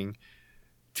reoccurring thing,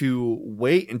 to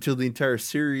wait until the entire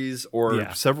series or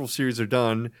several series are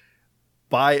done,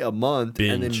 buy a month,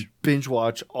 and then binge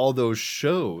watch all those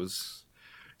shows.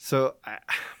 So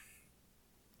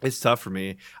it's tough for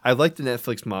me. I like the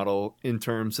Netflix model in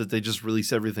terms that they just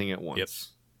release everything at once.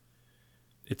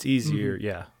 Yep. It's easier.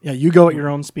 Yeah, you go at your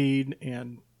own speed,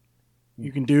 and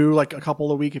you can do like a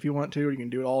couple a week if you want to, or you can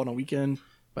do it all in a weekend.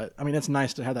 But I mean, it's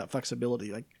nice to have that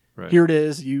flexibility. Like, here it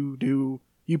is. You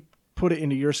put it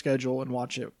into your schedule and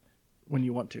watch it when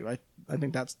you want to. I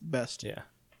think that's best. Yeah,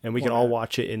 and we can all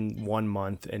watch it in 1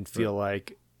 month and feel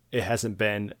like it hasn't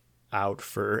been out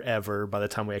forever by the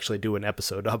time we actually do an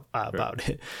episode about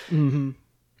it.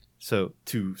 So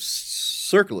to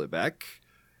circle it back,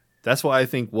 that's why I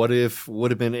think What If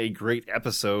would have been a great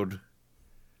episode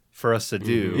for us to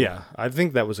do. Yeah, I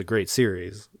think that was a great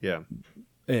series, Yeah.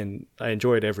 and I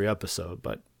enjoyed every episode,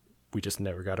 but we just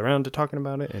never got around to talking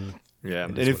about it. And Yeah. It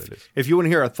And is what it is. if you want to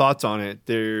hear our thoughts on it,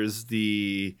 there's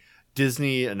the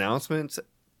Disney announcements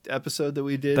episode that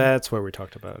we did. that's where we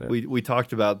talked about it. We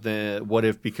talked about the what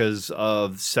if, because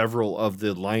of several of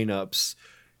the lineups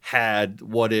had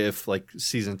what if, like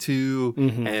season 2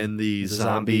 and the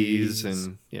zombies,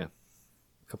 and yeah.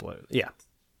 couple of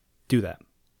do that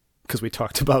because we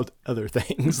talked about other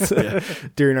things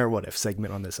during our what if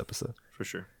segment on this episode. For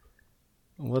sure.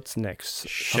 What's next?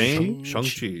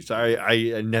 Shang-Chi. Sorry,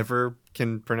 I never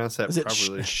can pronounce that Is it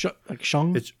properly. like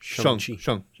Shang? It's Shang-Chi.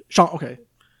 Shang. Shang. Okay.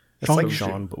 It's Shang- like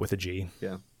Sean but with a G.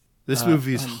 Yeah. This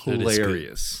movie is That is good.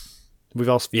 hilarious. We've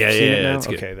all Yeah, seen yeah, it now. it's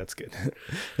good. Okay, that's good.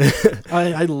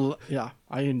 I enjoy.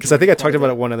 Because I think I talked about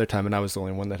it one other time, and I was the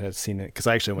only one that had seen it. Because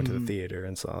I actually went to the theater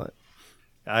and saw it,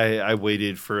 I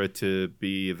waited for it to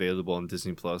be available on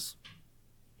Disney Plus.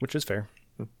 which is fair.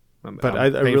 I'm But I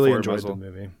paying really for it, enjoyed might as the well.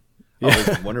 movie. Oh,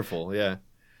 it's wonderful. Yeah.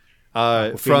 From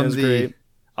Awkwafina's the great.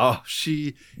 oh,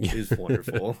 she is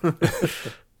wonderful.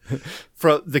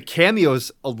 From the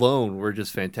cameos alone were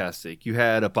just fantastic. You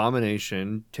had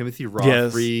Abomination, Timothy Roth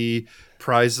Yes.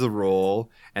 reprised the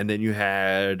role, and then you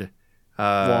had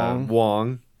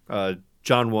Wong,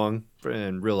 John Wong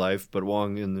in real life, but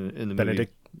Wong in the movie.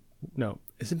 Benedict. No,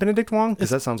 is it Benedict Wong?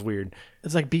 Because that sounds weird.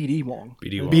 It's like BD Wong.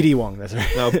 BD Wong. BD Wong. That's right.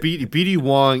 Now, BD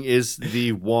Wong is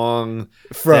the Wong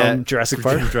From Jurassic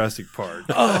Park? From Jurassic Park.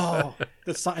 Oh,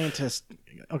 the scientist.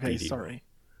 Okay, BD. sorry.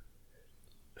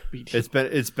 BD.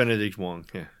 It's Benedict Wong.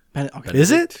 Yeah. Okay. Is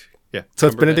it? Yeah. So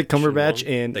it's Benedict Wong. Cumberbatch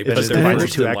and They but put they're their finding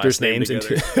first two and actors' last name names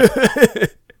together.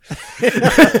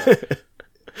 into.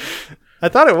 I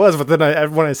thought it was, but then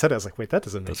when I said it, I was like, wait, that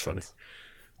doesn't make That's funny. sense.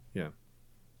 Yeah.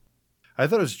 I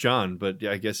thought it was John, but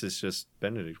yeah, I guess it's just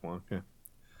Benedict Wong.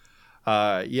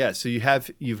 Yeah. Yeah. So you have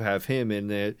him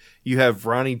in it. You have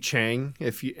Ronnie Chang.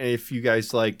 If you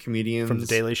guys like comedians From the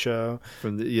Daily Show.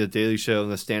 from the Daily Show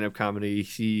and the stand up comedy,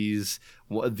 he's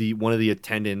one of the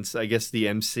attendants. I guess the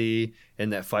MC in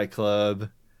that Fight Club.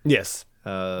 Yes.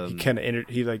 Um, He kind of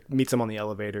he like meets him on the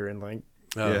elevator and like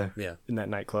Yeah. in that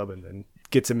nightclub and then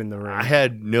gets him in the ring. I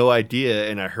had no idea,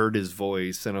 and I heard his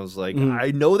voice, and I was like,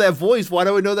 I know that voice. Why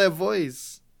do I know that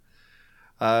voice?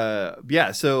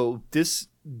 Yeah. So this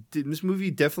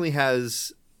movie definitely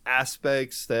has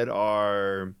aspects that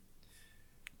are,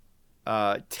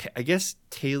 I guess,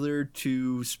 tailored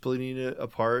to splitting it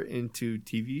apart into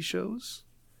TV shows,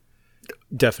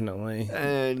 Definitely.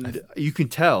 and you can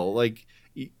tell, like.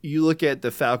 You look at the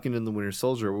Falcon and the Winter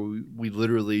Soldier. We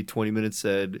literally 20 minutes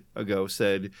ago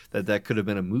said that could have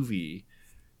been a movie.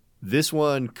 This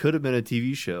one could have been a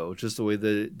TV show, just the way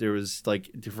that there was like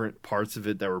different parts of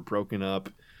it that were broken up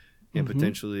and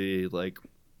potentially like,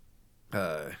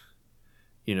 kind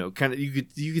of you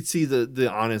could see the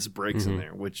honest breaks in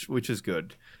there, which is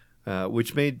good,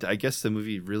 which made, I guess, the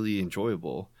movie really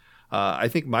enjoyable. I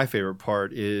think my favorite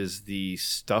part is the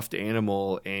stuffed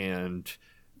animal and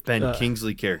Ben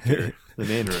Kingsley character, the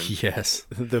Mandarin. Yes.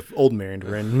 The old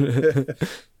Mandarin.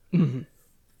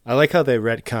 I like how they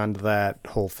retconned that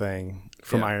whole thing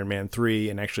from Yeah. Iron Man 3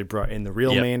 and actually brought in the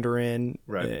real Yep. Mandarin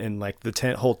Right. and like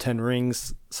the whole Ten Rings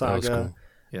That was saga. cool.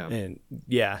 Yeah. And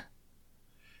yeah.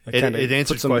 It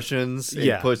answered put some- questions. It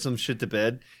Yeah. put some shit to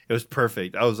bed. It was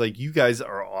perfect. I was like, you guys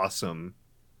are awesome.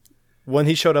 When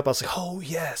he showed up, I was like, oh,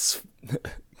 yes.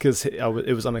 Because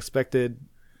it was unexpected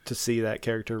to see that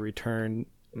character return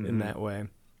in that way.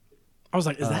 I was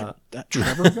like, is that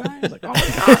Trevor guy? I was like, oh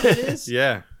my god, it is.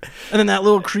 Yeah. And then that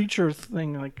little creature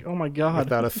thing, like, oh my god.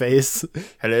 Without a face.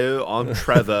 Hello, I'm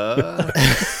Trevor.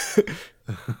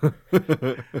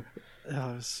 That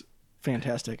was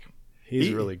fantastic.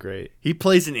 He's really great. He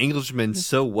plays an Englishman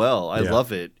so well. I Yeah.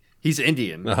 love it. He's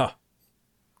Indian. Oh.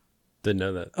 Didn't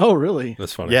know that. Oh, really?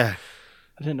 That's funny. Yeah.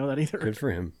 I didn't know that either. Good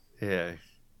for him. Yeah.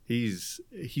 He's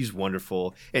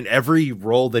wonderful. And every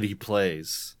role that he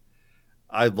plays,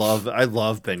 I love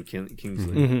Ben Kingsley.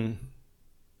 Mm-hmm.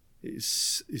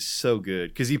 He's so good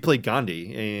because he played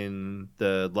Gandhi in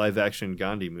the live action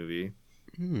Gandhi movie.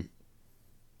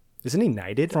 Isn't he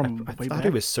knighted? From I way thought back? he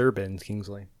was Sir Ben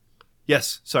Kingsley.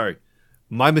 Yes, sorry,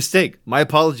 my mistake. My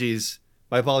apologies.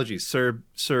 Sir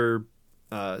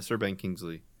Ben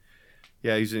Kingsley.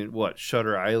 Yeah, he's in what?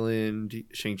 Shutter Island,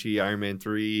 Shang-Chi, Iron Man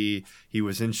 3. He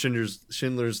was in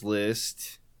Schindler's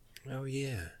List. Oh,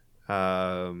 yeah.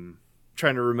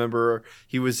 Trying to remember.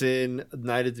 He was in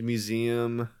Night at the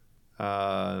Museum.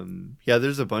 Yeah,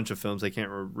 there's a bunch of films I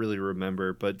can't really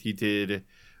remember, but he did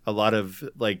a lot of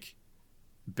like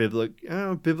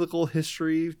biblical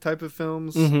history type of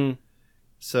films. Mm-hmm.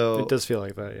 So It does feel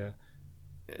like that,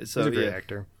 yeah. So He's a great yeah,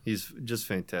 actor. he's just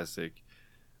fantastic.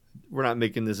 We're not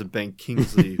making this a Ben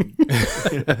Kingsley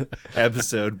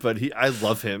episode, but I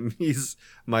love him. He's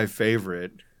my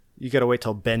favorite. You gotta wait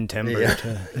till Ben Timber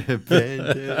to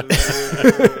Ben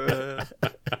Timber.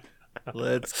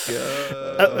 Let's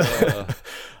go.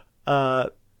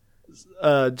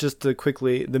 just to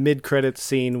quickly, the mid-credits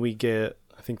scene we get,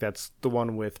 I think that's the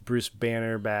one with Bruce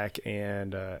Banner back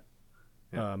and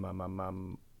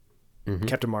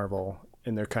Captain Marvel,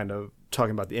 and they're kind of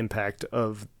talking about the impact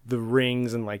of the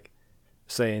rings and like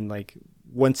saying like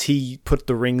once he put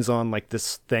the rings on, like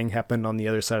this thing happened on the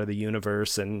other side of the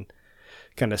universe, and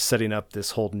kind of setting up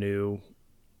this whole new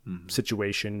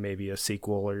situation, maybe a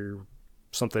sequel or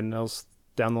something else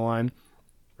down the line.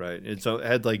 Right. And so it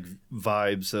had like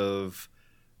vibes of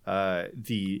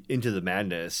the Into the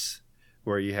Madness,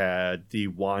 where you had the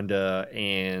Wanda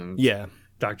and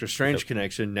Doctor Strange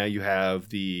connection. Now you have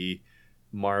the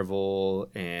Marvel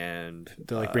and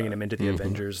they're like bringing him into the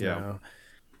Avengers now.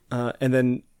 And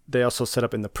then they also set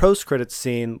up in the post-credits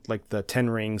scene, like the Ten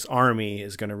Rings army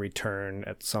is going to return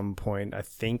at some point, I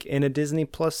think in a Disney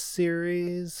Plus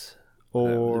series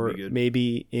or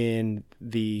maybe in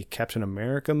the Captain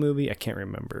America movie. I can't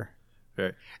remember.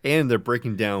 Right. And they're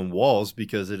breaking down walls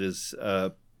because it is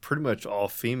pretty much all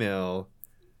female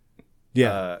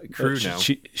crew now.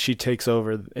 She takes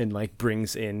over and like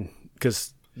brings in,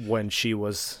 because when she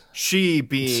was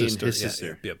being Sister, his yeah,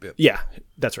 sister. Yep. yeah,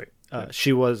 that's right.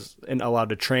 She wasn't allowed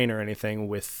to train or anything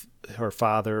with her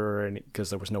father, or any, because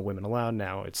there was no women allowed.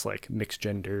 Now it's like mixed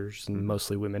genders and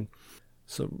mostly women.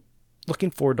 So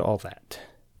looking forward to all that.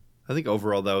 I think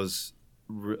overall that was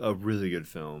a really good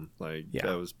film. Like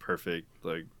that was perfect.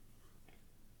 Like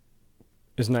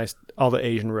it's nice. All the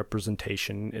Asian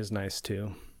representation is nice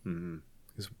too. Mm-hmm.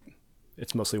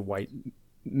 It's mostly white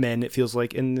men, it feels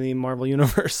like, in the Marvel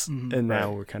universe, and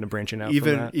now we're kind of branching out.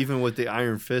 Even with the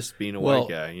Iron Fist being a white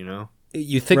guy, you know.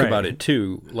 You think about it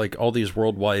too, like all these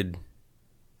worldwide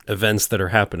events that are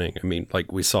happening. I mean,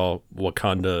 like we saw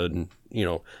Wakanda and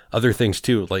other things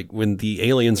too. Like when the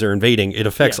aliens are invading, it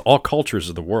affects all cultures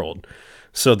of the world.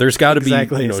 So there's got to be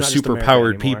super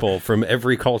powered people from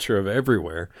every culture of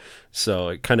everywhere. So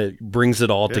it kind of brings it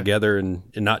all together, and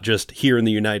not just here in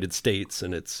the United States.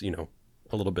 And it's a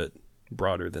little bit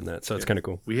broader than that. So it's kind of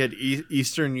cool. We had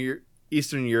Eastern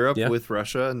Europe with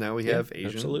Russia, and now we have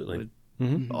Asian. Absolutely.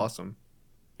 Awesome.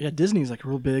 Yeah, Disney's like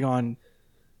real big on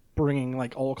bringing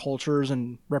like all cultures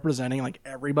and representing like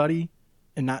everybody,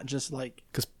 and not just like,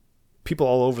 because people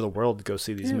all over the world go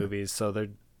see these movies, so they're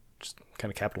just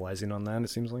kind of capitalizing on that, it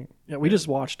seems like. Yeah, we just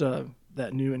watched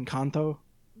that new Encanto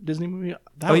Disney movie.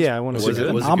 I want to see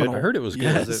that. Was it good? I heard it was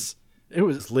good. Yes. It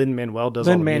was. Lin-Manuel does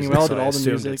Lin-Manuel all the music, did all the so I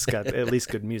assume music. it's got at least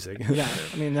good music. Yeah,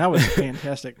 I mean that was a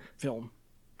fantastic film.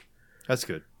 That's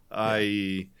good.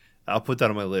 I'll put that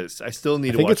on my list. I still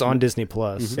need to watch. I think it's on Disney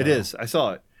Plus. It is. I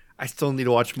saw it. I still need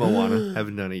to watch Moana.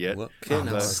 Haven't done it yet. What can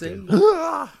I say?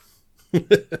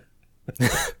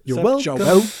 You're welcome.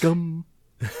 Welcome.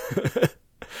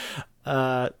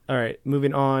 All right,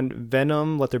 moving on.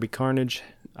 Venom, Let There Be Carnage.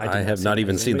 I have not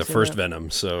even seen the first Venom,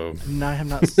 so No, I have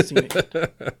not seen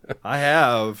it. I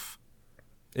have.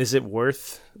 Is it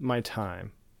worth my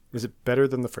time? Is it better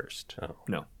than the first? Oh.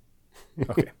 No.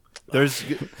 Okay. There's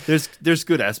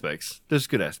good aspects. There's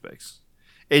good aspects.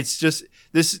 It's just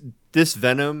this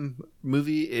Venom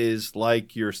movie is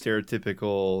like your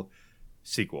stereotypical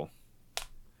sequel.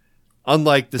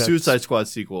 Unlike the Suicide Squad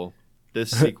sequel,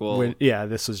 this sequel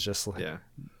this was just like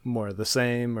more of the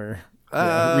same, or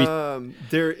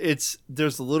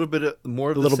there's a little bit of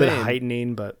more of a little the bit same. of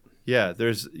heightening, but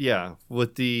there's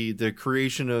with the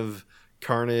creation of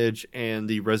Carnage and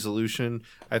the resolution.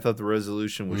 I thought the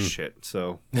resolution was shit.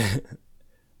 So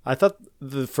I thought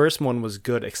the first one was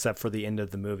good, except for the end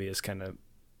of the movie is kind of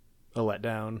a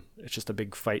letdown. It's just a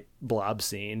big fight blob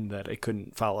scene that I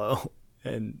couldn't follow,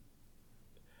 and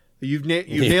you've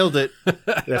nailed it.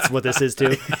 That's what this is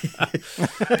too.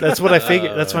 That's what I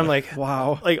figured. That's why I'm like,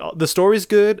 wow. Like the story's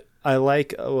good. I like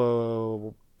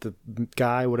the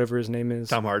guy, whatever his name is,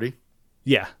 Tom Hardy.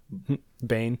 Yeah,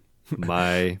 Bane.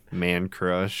 My man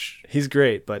crush. He's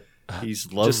great, but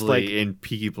he's lovely just like in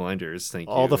Peaky Blinders. Thank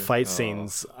you. All the fight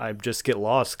scenes, I just get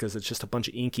lost because it's just a bunch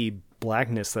of inky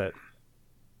blackness that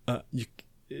the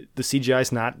CGI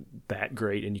is not that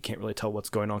great, and you can't really tell what's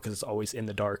going on because it's always in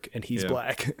the dark, and he's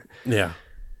black. Yeah.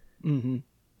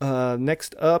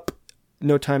 Next up,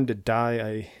 No Time to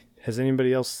Die. Has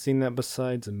anybody else seen that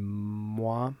besides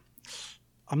moi?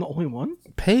 I'm the only one.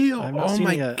 Pale. I've not Oh seen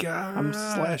my it yet.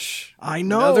 gosh. I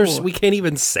know. We can't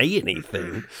even say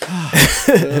anything.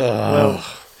 Well,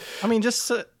 I mean,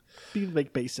 just be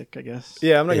like basic, I guess.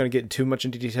 Yeah, I'm not going to get too much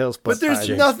into details, But there's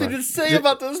I- nothing to say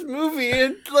about this movie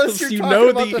unless you're You talking know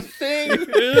about the- the thing.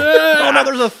 Oh no,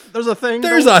 there's a thing.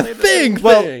 There's Don't a say the thing.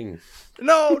 Well, thing.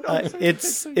 No, don't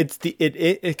say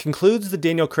it concludes the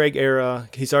Daniel Craig era.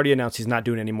 He's already announced he's not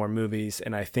doing any more movies,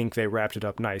 and I think they wrapped it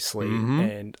up nicely.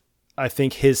 And I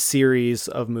think his series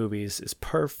of movies is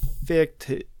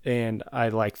perfect, and I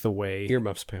like the way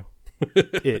Earmuffs, pal.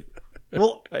 it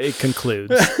Well, it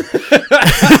concludes.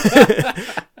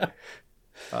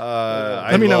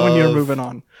 let me know when you're moving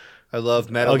on. I love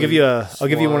Madeline. I'll give you one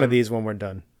Swan. of these when we're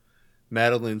done.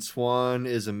 Madeline Swan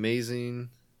is amazing.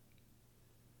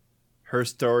 Her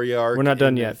story arc. We're not done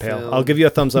in the yet, pal. film, I'll give you a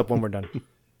thumbs up when we're done.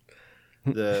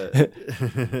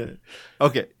 the.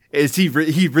 Okay, is he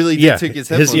really did Yeah, take his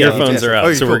his headphones off? earphones are out,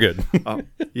 Okay, so we're cool. good.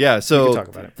 Yeah, so We can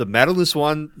talk about it. the Madeline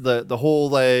Swan, the whole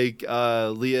like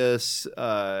Leah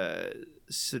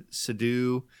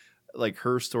Sadu, like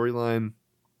her storyline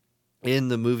in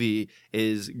the movie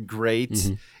is great.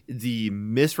 Mm-hmm. The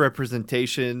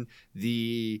misrepresentation,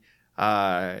 the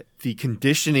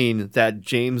conditioning that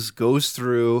James goes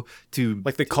through to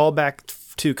Like the callback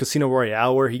to Casino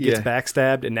Royale where he gets Yeah.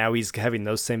 backstabbed and now he's having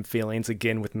those same feelings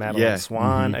again with Madeline Yeah.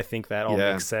 Swan. I think that all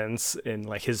Yeah. makes sense, and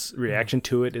like his reaction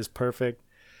to it is perfect.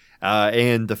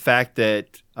 and the fact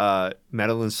that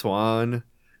Madeline Swan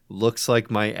looks like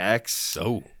my ex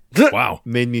Oh, wow.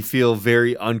 made me feel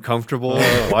very uncomfortable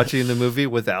watching the movie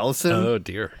with Allison. Oh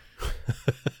dear.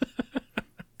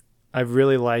 I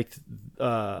really liked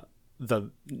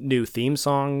the new theme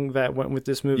song that went with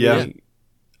this movie. Yeah.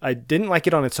 I didn't like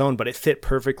it on its own, but it fit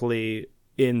perfectly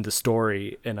in the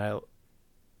story, and I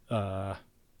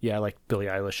like Billie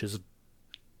Eilish's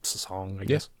song, I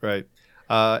guess. Right.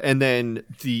 And then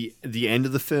the end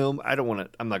of the film, I'm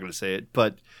not going to say it,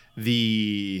 but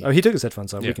the Oh, he took his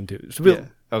headphones off. Yeah. We can do. Yeah.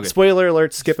 Okay. Spoiler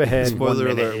alert. Skip ahead. 1 spoiler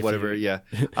minute alert, if whatever. you-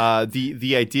 Yeah.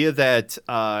 The idea that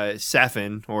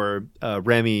Safin or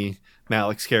Remy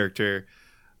Malek's character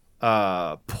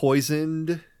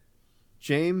poisoned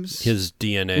James, His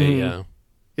DNA. Mhm. Yeah.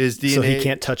 his DNA. So he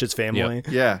can't touch his family.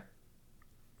 Yeah.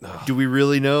 Do we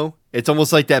really know? It's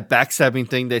almost like that backstabbing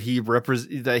thing that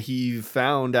he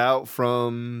found out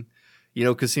from,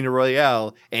 Casino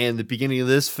Royale and the beginning of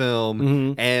this film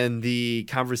Mhm. and the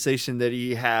conversation that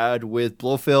he had with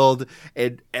Blofeld,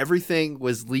 and everything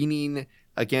was leaning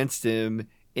against him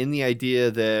in the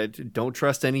idea that don't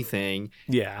trust anything.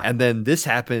 Yeah. And then this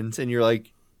happens and you're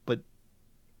like, but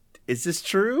is this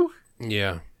true?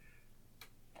 Yeah.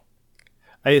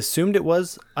 I assumed it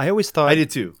was. I always thought I did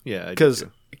too. Yeah. I did because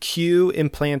too. Q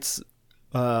implants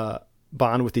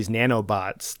Bond with these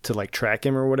nanobots to like track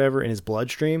him or whatever in his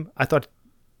bloodstream. I thought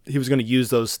he was going to use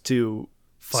those to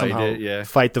Fight somehow it, yeah.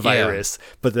 fight the Yeah. virus,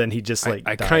 but then he just like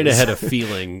I dies. kind of had a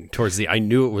feeling towards I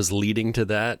knew it was leading to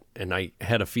that, and I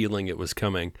had a feeling it was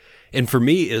coming. And for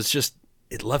me,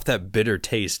 it left that bitter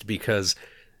taste because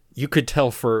you could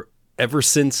tell ever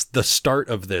since the start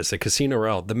of this at Casino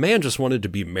Royale, the man just wanted to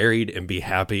be married and be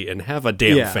happy and have a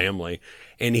damn Yeah. family.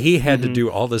 And he had to do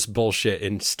all this bullshit,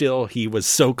 and still he was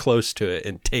so close to it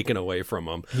and taken away from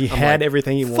him. He I'm had like,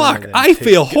 everything he fuck, wanted. and I picked-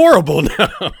 feel horrible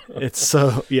now. it's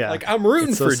so yeah. Like I'm rooting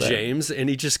It's so for sad. James, and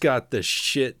he just got the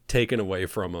shit taken away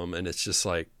from him, and it's just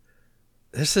like,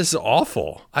 this is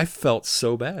awful. I felt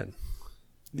so bad.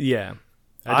 Yeah,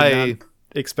 I did I not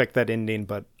expect that ending,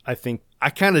 but I think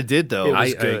kind of did though. It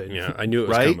was I good. I knew it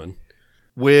was Right? coming.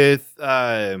 with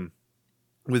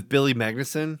Billy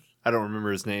Magnuson. I don't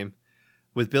remember his name.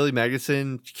 With Billy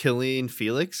Magnuson killing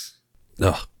Felix,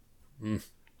 Ugh.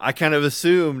 I kind of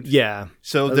assumed. yeah.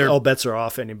 So they're all bets are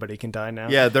off. Anybody can die now.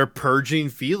 yeah they're purging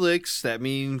Felix. That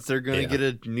means they're going to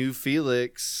Yeah. get a new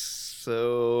Felix.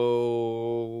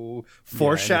 So anything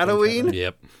foreshadowing.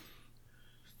 Yep.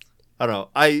 I don't know.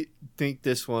 I think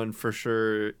this one for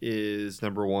sure is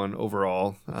number one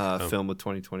overall film of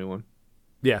 2021.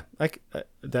 Yeah,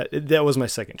 that was my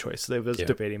second choice. I was Yeah.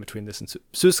 debating between this and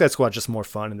Suicide Squad. Just more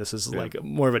fun, and this is like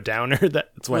more of a downer.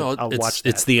 That's why Well, I'll watch.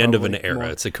 it's that the end of an probably era. more.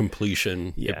 It's a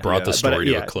completion. Yeah. It brought the Yeah. story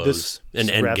to yeah, a close. this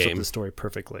An end wraps up game. the story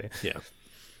perfectly. Yeah.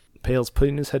 Pale's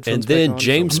putting his headphones. And back then on,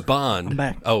 James so- Bond. I'm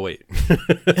back. Oh wait.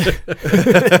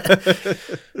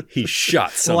 He shot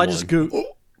someone.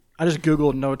 Well, I just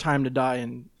googled "No Time to Die"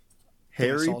 and I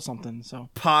Harry saw something. So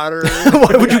Potter.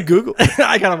 Why would you Google?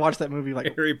 I gotta watch that movie.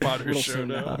 Like Harry Potter real showed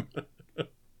soon up. now.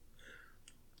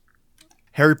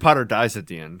 Harry Potter dies at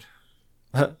the end.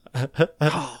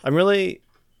 I'm really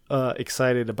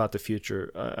excited about the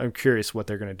future. I'm curious what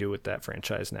they're going to do with that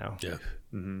franchise now. Yeah.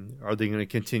 Are they going to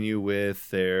continue with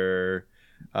their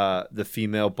the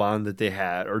female Bond that they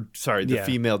had, or sorry, the Yeah.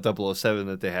 female 007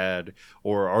 that they had,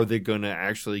 or are they going to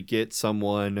actually get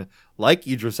someone like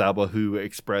Idris Elba who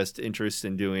expressed interest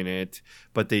in doing it,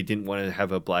 but they didn't want to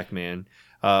have a black man?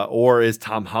 Or is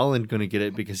Tom Holland going to get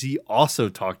it because he also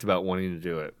talked about wanting to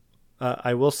do it?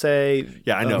 I will say,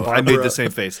 Yeah, I know. I made the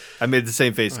same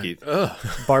face. Keith.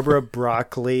 Barbara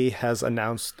Broccoli has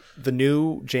announced the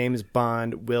new James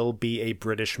Bond will be a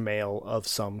British male of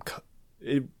some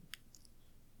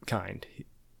kind.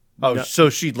 Oh, No- so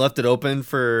she left it open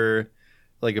for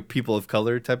like a people of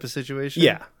color type of situation?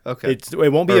 Yeah. Okay.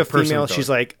 It won't be Or a person of female. color. She's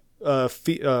like, I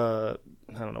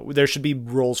don't know. There should be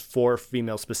roles for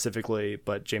female specifically,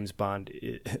 but James Bond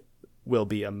will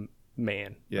be a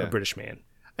man, Yeah. a British man.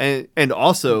 And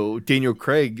also Daniel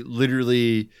Craig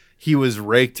literally he was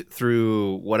raked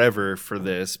through whatever for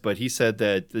this, but he said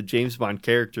that the James Bond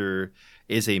character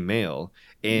is a male,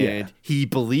 and Yeah. he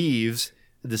believes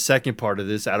the second part of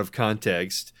this out of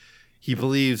context. He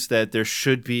believes that there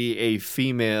should be a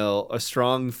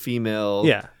strong female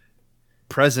Yeah.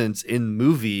 presence in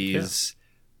movies,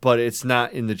 but it's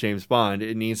not in the James Bond.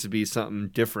 It needs to be something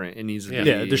different. It needs to be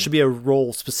Yeah. There should be a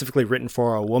role specifically written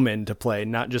for a woman to play,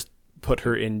 not just put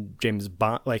her in James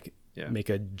Bond, like Yeah. make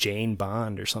a Jane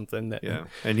Bond or something. That Yeah,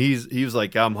 and he was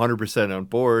like, I'm 100% on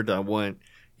board. I want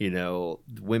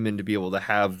women to be able to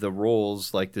have the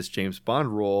roles like this James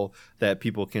Bond role that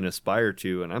people can aspire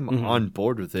to, and I'm on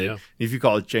board with it. Yeah. If you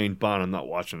call it Jane Bond, I'm not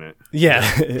watching it. Yeah.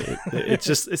 it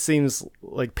seems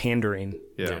like pandering.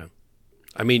 Yeah,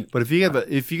 I mean, but if you have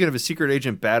a secret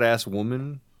agent badass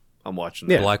woman, I'm watching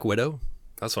that. Yeah. Black Widow.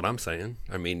 That's what I'm saying.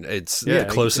 I mean, it's Yeah, the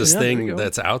closest yeah, there you thing go.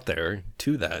 that's out there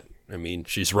to that. I mean,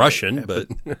 she's Russian, but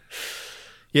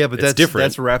Yeah, but It's that's different.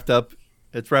 That's wrapped up.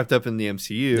 It's wrapped up in the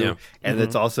MCU, Yeah. and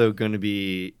it's also going to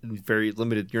be very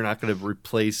limited. You're not going to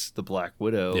replace the Black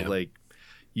Widow. Yeah. Like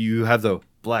you have the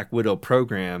Black Widow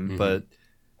program, but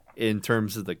in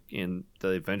terms of the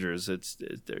Avengers,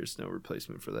 there's no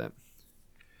replacement for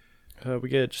that. We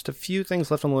get just a few things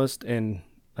left on the list, and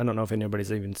I don't know if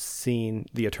anybody's even seen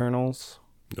The Eternals.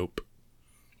 nope.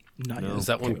 Not No. yet. Is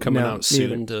that one coming No, out me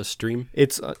soon either. to stream?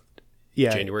 It's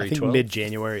January I think 12th?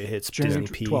 mid-January it hits January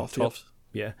Disney P. 12th. Yep.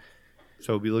 Yeah.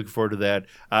 So we'll be looking forward to that.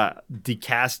 The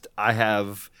cast I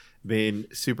have been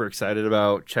super excited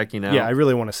about checking out. Yeah, I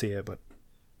really want to see it, but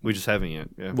we just haven't yet.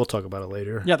 Yeah. we'll talk about it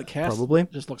later. Yeah, the cast probably.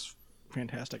 just looks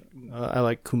fantastic. I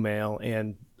like Kumail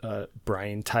and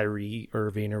Brian Tyree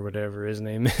Irving or whatever his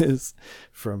name is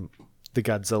from the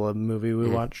Godzilla movie we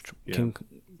watched. Yeah.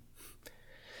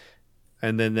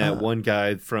 And then that one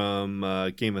guy from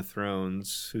Game of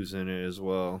Thrones who's in it as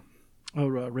well. Oh,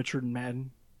 Richard Madden,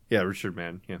 Yeah, Richard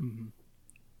Madden. Yeah.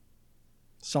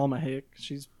 Salma Hayek.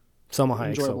 She's Selma Hayek's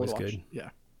enjoyable always to watch. good. Yeah.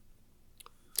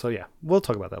 So yeah, we'll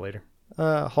talk about that later.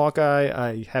 Hawkeye,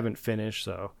 I haven't finished,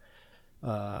 so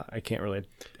I can't really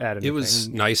add anything. It was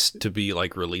nice to be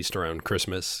like released around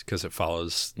Christmas because it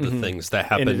follows the things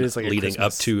that And it happen is like a leading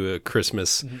up Christmas. to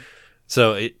Christmas.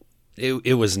 So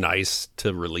it was nice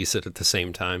to release it at the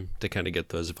same time to kind of get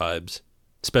those vibes,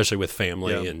 especially with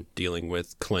family Yeah. and dealing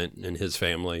with Clint and his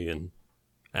family and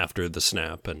after the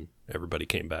snap and everybody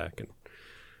came back and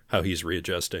how he's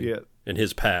readjusting Yeah. in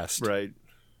his past. Right.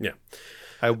 Yeah.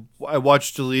 I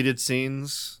watched deleted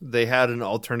scenes. They had an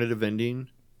alternative ending.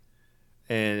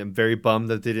 And I'm very bummed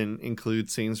that they didn't include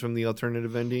scenes from the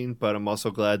alternative ending, but I'm also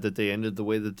glad that they ended the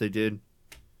way that they did.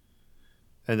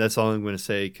 And that's all I'm going to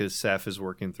say because Saf is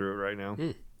working through it right now.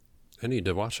 I need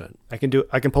to watch that. I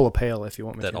can pull a pail if you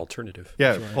want me That to. alternative.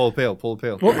 Yeah, pull a pail, pull a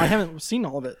pail. Well, I haven't seen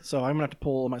all of it, so I'm gonna have to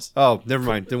pull my. Oh, never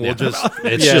mind. Then we'll just.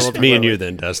 It's Yeah, just we'll me talk and about you it.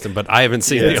 then, Dustin, but I haven't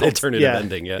seen Yeah, the alternative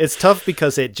ending yet. It's tough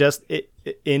because it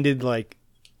ended like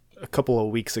a couple of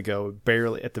weeks ago,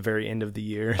 barely at the very end of the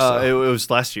year. So. It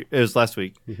was last year. It was last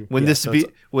week when Yeah, so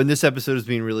when this episode is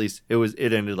being released.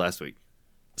 It ended last week.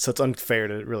 So it's unfair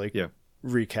to really Yeah.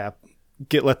 recap.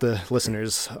 Let the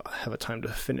listeners have a time to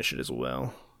finish it as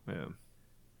well. Yeah.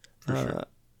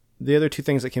 The other two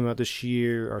things that came out this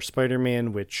year are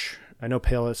Spider-Man, which I know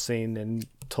Pale has seen and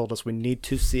told us we need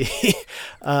to see.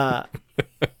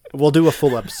 We'll do a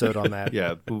full episode on that.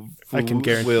 Yeah. I can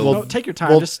guarantee- We'll, Well, No, take your time.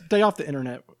 well- Just stay off the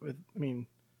internet.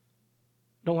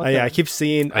 Don't let. Yeah, that- I keep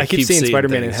seeing I keep Spider-Man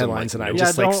seeing in things headlines, and and I I'm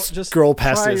just yeah, like don't just scroll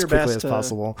past try it as your quickly best as to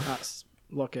possible. not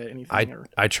look at anything.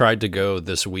 I tried to go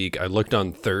this week. I looked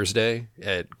on Thursday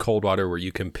at Coldwater where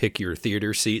you can pick your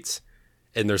theater seats,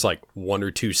 and there's like one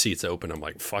or two seats open. I'm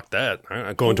like, fuck that. I'm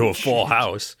not going to a full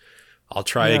house. I'll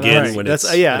try Yeah, again that's- when that's-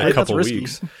 it's yeah, in a that's couple risky.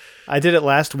 weeks. I did it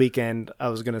last weekend. I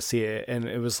was gonna see it, and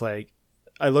it was like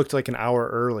I looked like an hour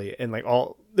early, and like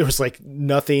there was like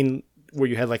nothing where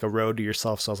you had like a road to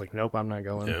yourself. So I was like, nope, I'm not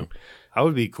going. Yeah. I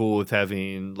would be cool with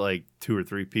having like 2 or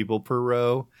 3 people per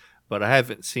row, but I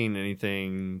haven't seen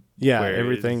anything. Yeah, where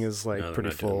everything it's- is like No, pretty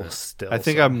they're not doing full that. still. I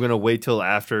think so- I'm gonna wait till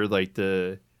after like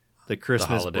the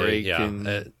Christmas holiday, break. yeah.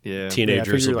 And, yeah.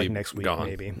 Teenagers figure, will like, be next week, gone.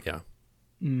 maybe. Yeah.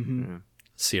 Mm-hmm.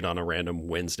 See it on a random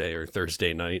Wednesday or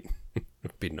Thursday night.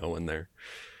 There'll be no one there.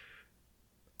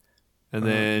 And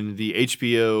then the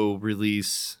HBO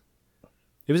release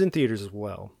It was in theaters as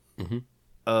well.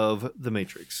 of The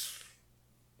Matrix.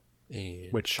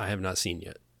 And Which- I have not seen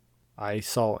yet. I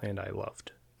saw and I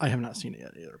loved. I have not seen it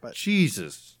yet either, but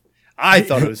Jesus, I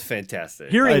thought it was fantastic.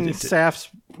 hearing did- Saf's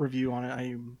review on it,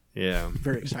 I'm Yeah,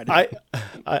 very excited.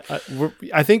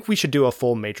 I think we should do a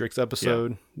full Matrix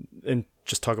episode and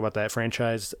just talk about that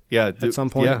franchise. yeah. some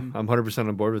point. yeah, I'm 100%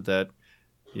 on board with that.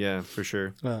 Yeah, for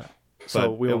sure. So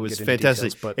But we it won't was get into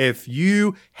fantastic. details, but If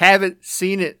you haven't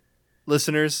seen it,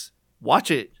 listeners,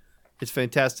 watch it. It's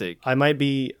fantastic. I might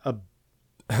be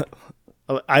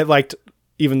I liked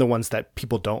even the ones that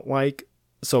people don't like.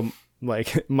 So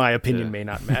like my opinion may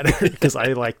not matter because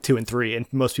I like 2 and 3 and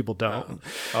most people don't.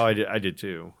 Oh, I did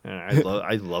too. And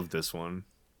I love this one.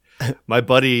 My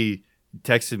buddy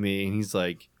texted me and he's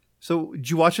like, "So did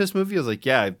you watch this movie?" I was like,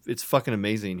 "Yeah, it's fucking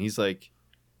amazing." He's like,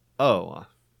 "Oh,"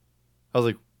 I was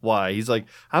like, "Why?" He's like,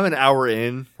 "I'm an hour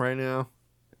in right now,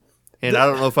 and I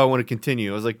don't know if I want to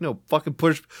continue." I was like, "No, fucking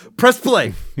press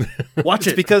play, watch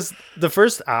It's it." because the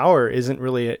first hour isn't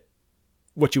really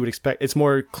what you would expect. It's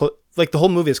more like the whole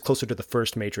movie is closer to the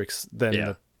first Matrix than Yeah.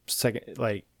 the second.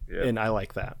 Like, Yeah. and I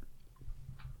like that.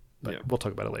 But Yeah. we'll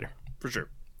talk about it later. For sure.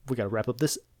 We got to wrap up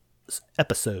this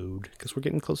episode because we're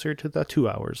getting closer to the 2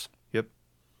 hours. Yep.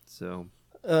 So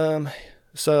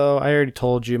So I already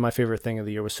told you my favorite thing of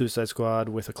the year was Suicide Squad,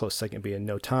 with a close second being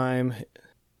No Time,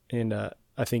 and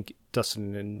I think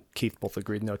Dustin and Keith both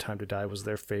agreed No Time to Die was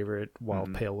their favorite while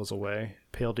Pale was away.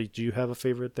 Pale, did you have a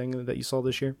favorite thing that you saw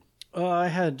this year? I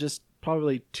had just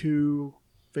probably 2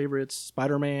 favorites: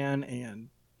 Spider-Man and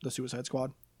The Suicide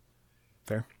Squad.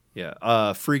 Fair.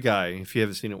 yeah, Free Guy. If you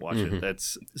haven't seen it, watch it.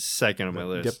 That's second on my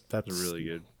list. Yep, that's really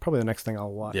good. Probably the next thing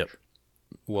I'll watch. Yep.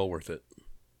 Well worth it.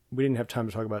 We didn't have time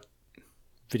to talk about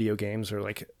video games or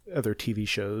like other TV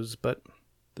shows, but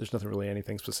there's nothing really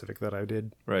anything specific that I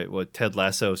did. Right. What Ted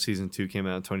Lasso season 2 came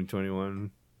out in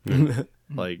 2021.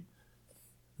 Like,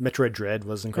 Metroid Dread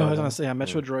was I incredible. was gonna say,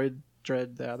 Metroid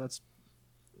Dread. Yeah, that's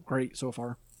great so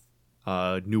far.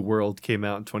 New World came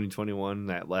out in 2021.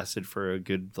 That lasted for a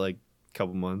good like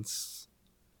couple months.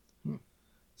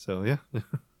 So yeah,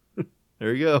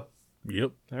 there you go.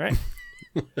 Yep. All right.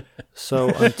 So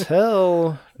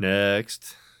until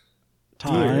Next,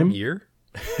 Time, Year.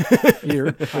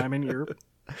 year, time and year,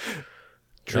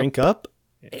 drink up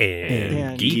And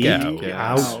and geek out.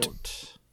 out. out.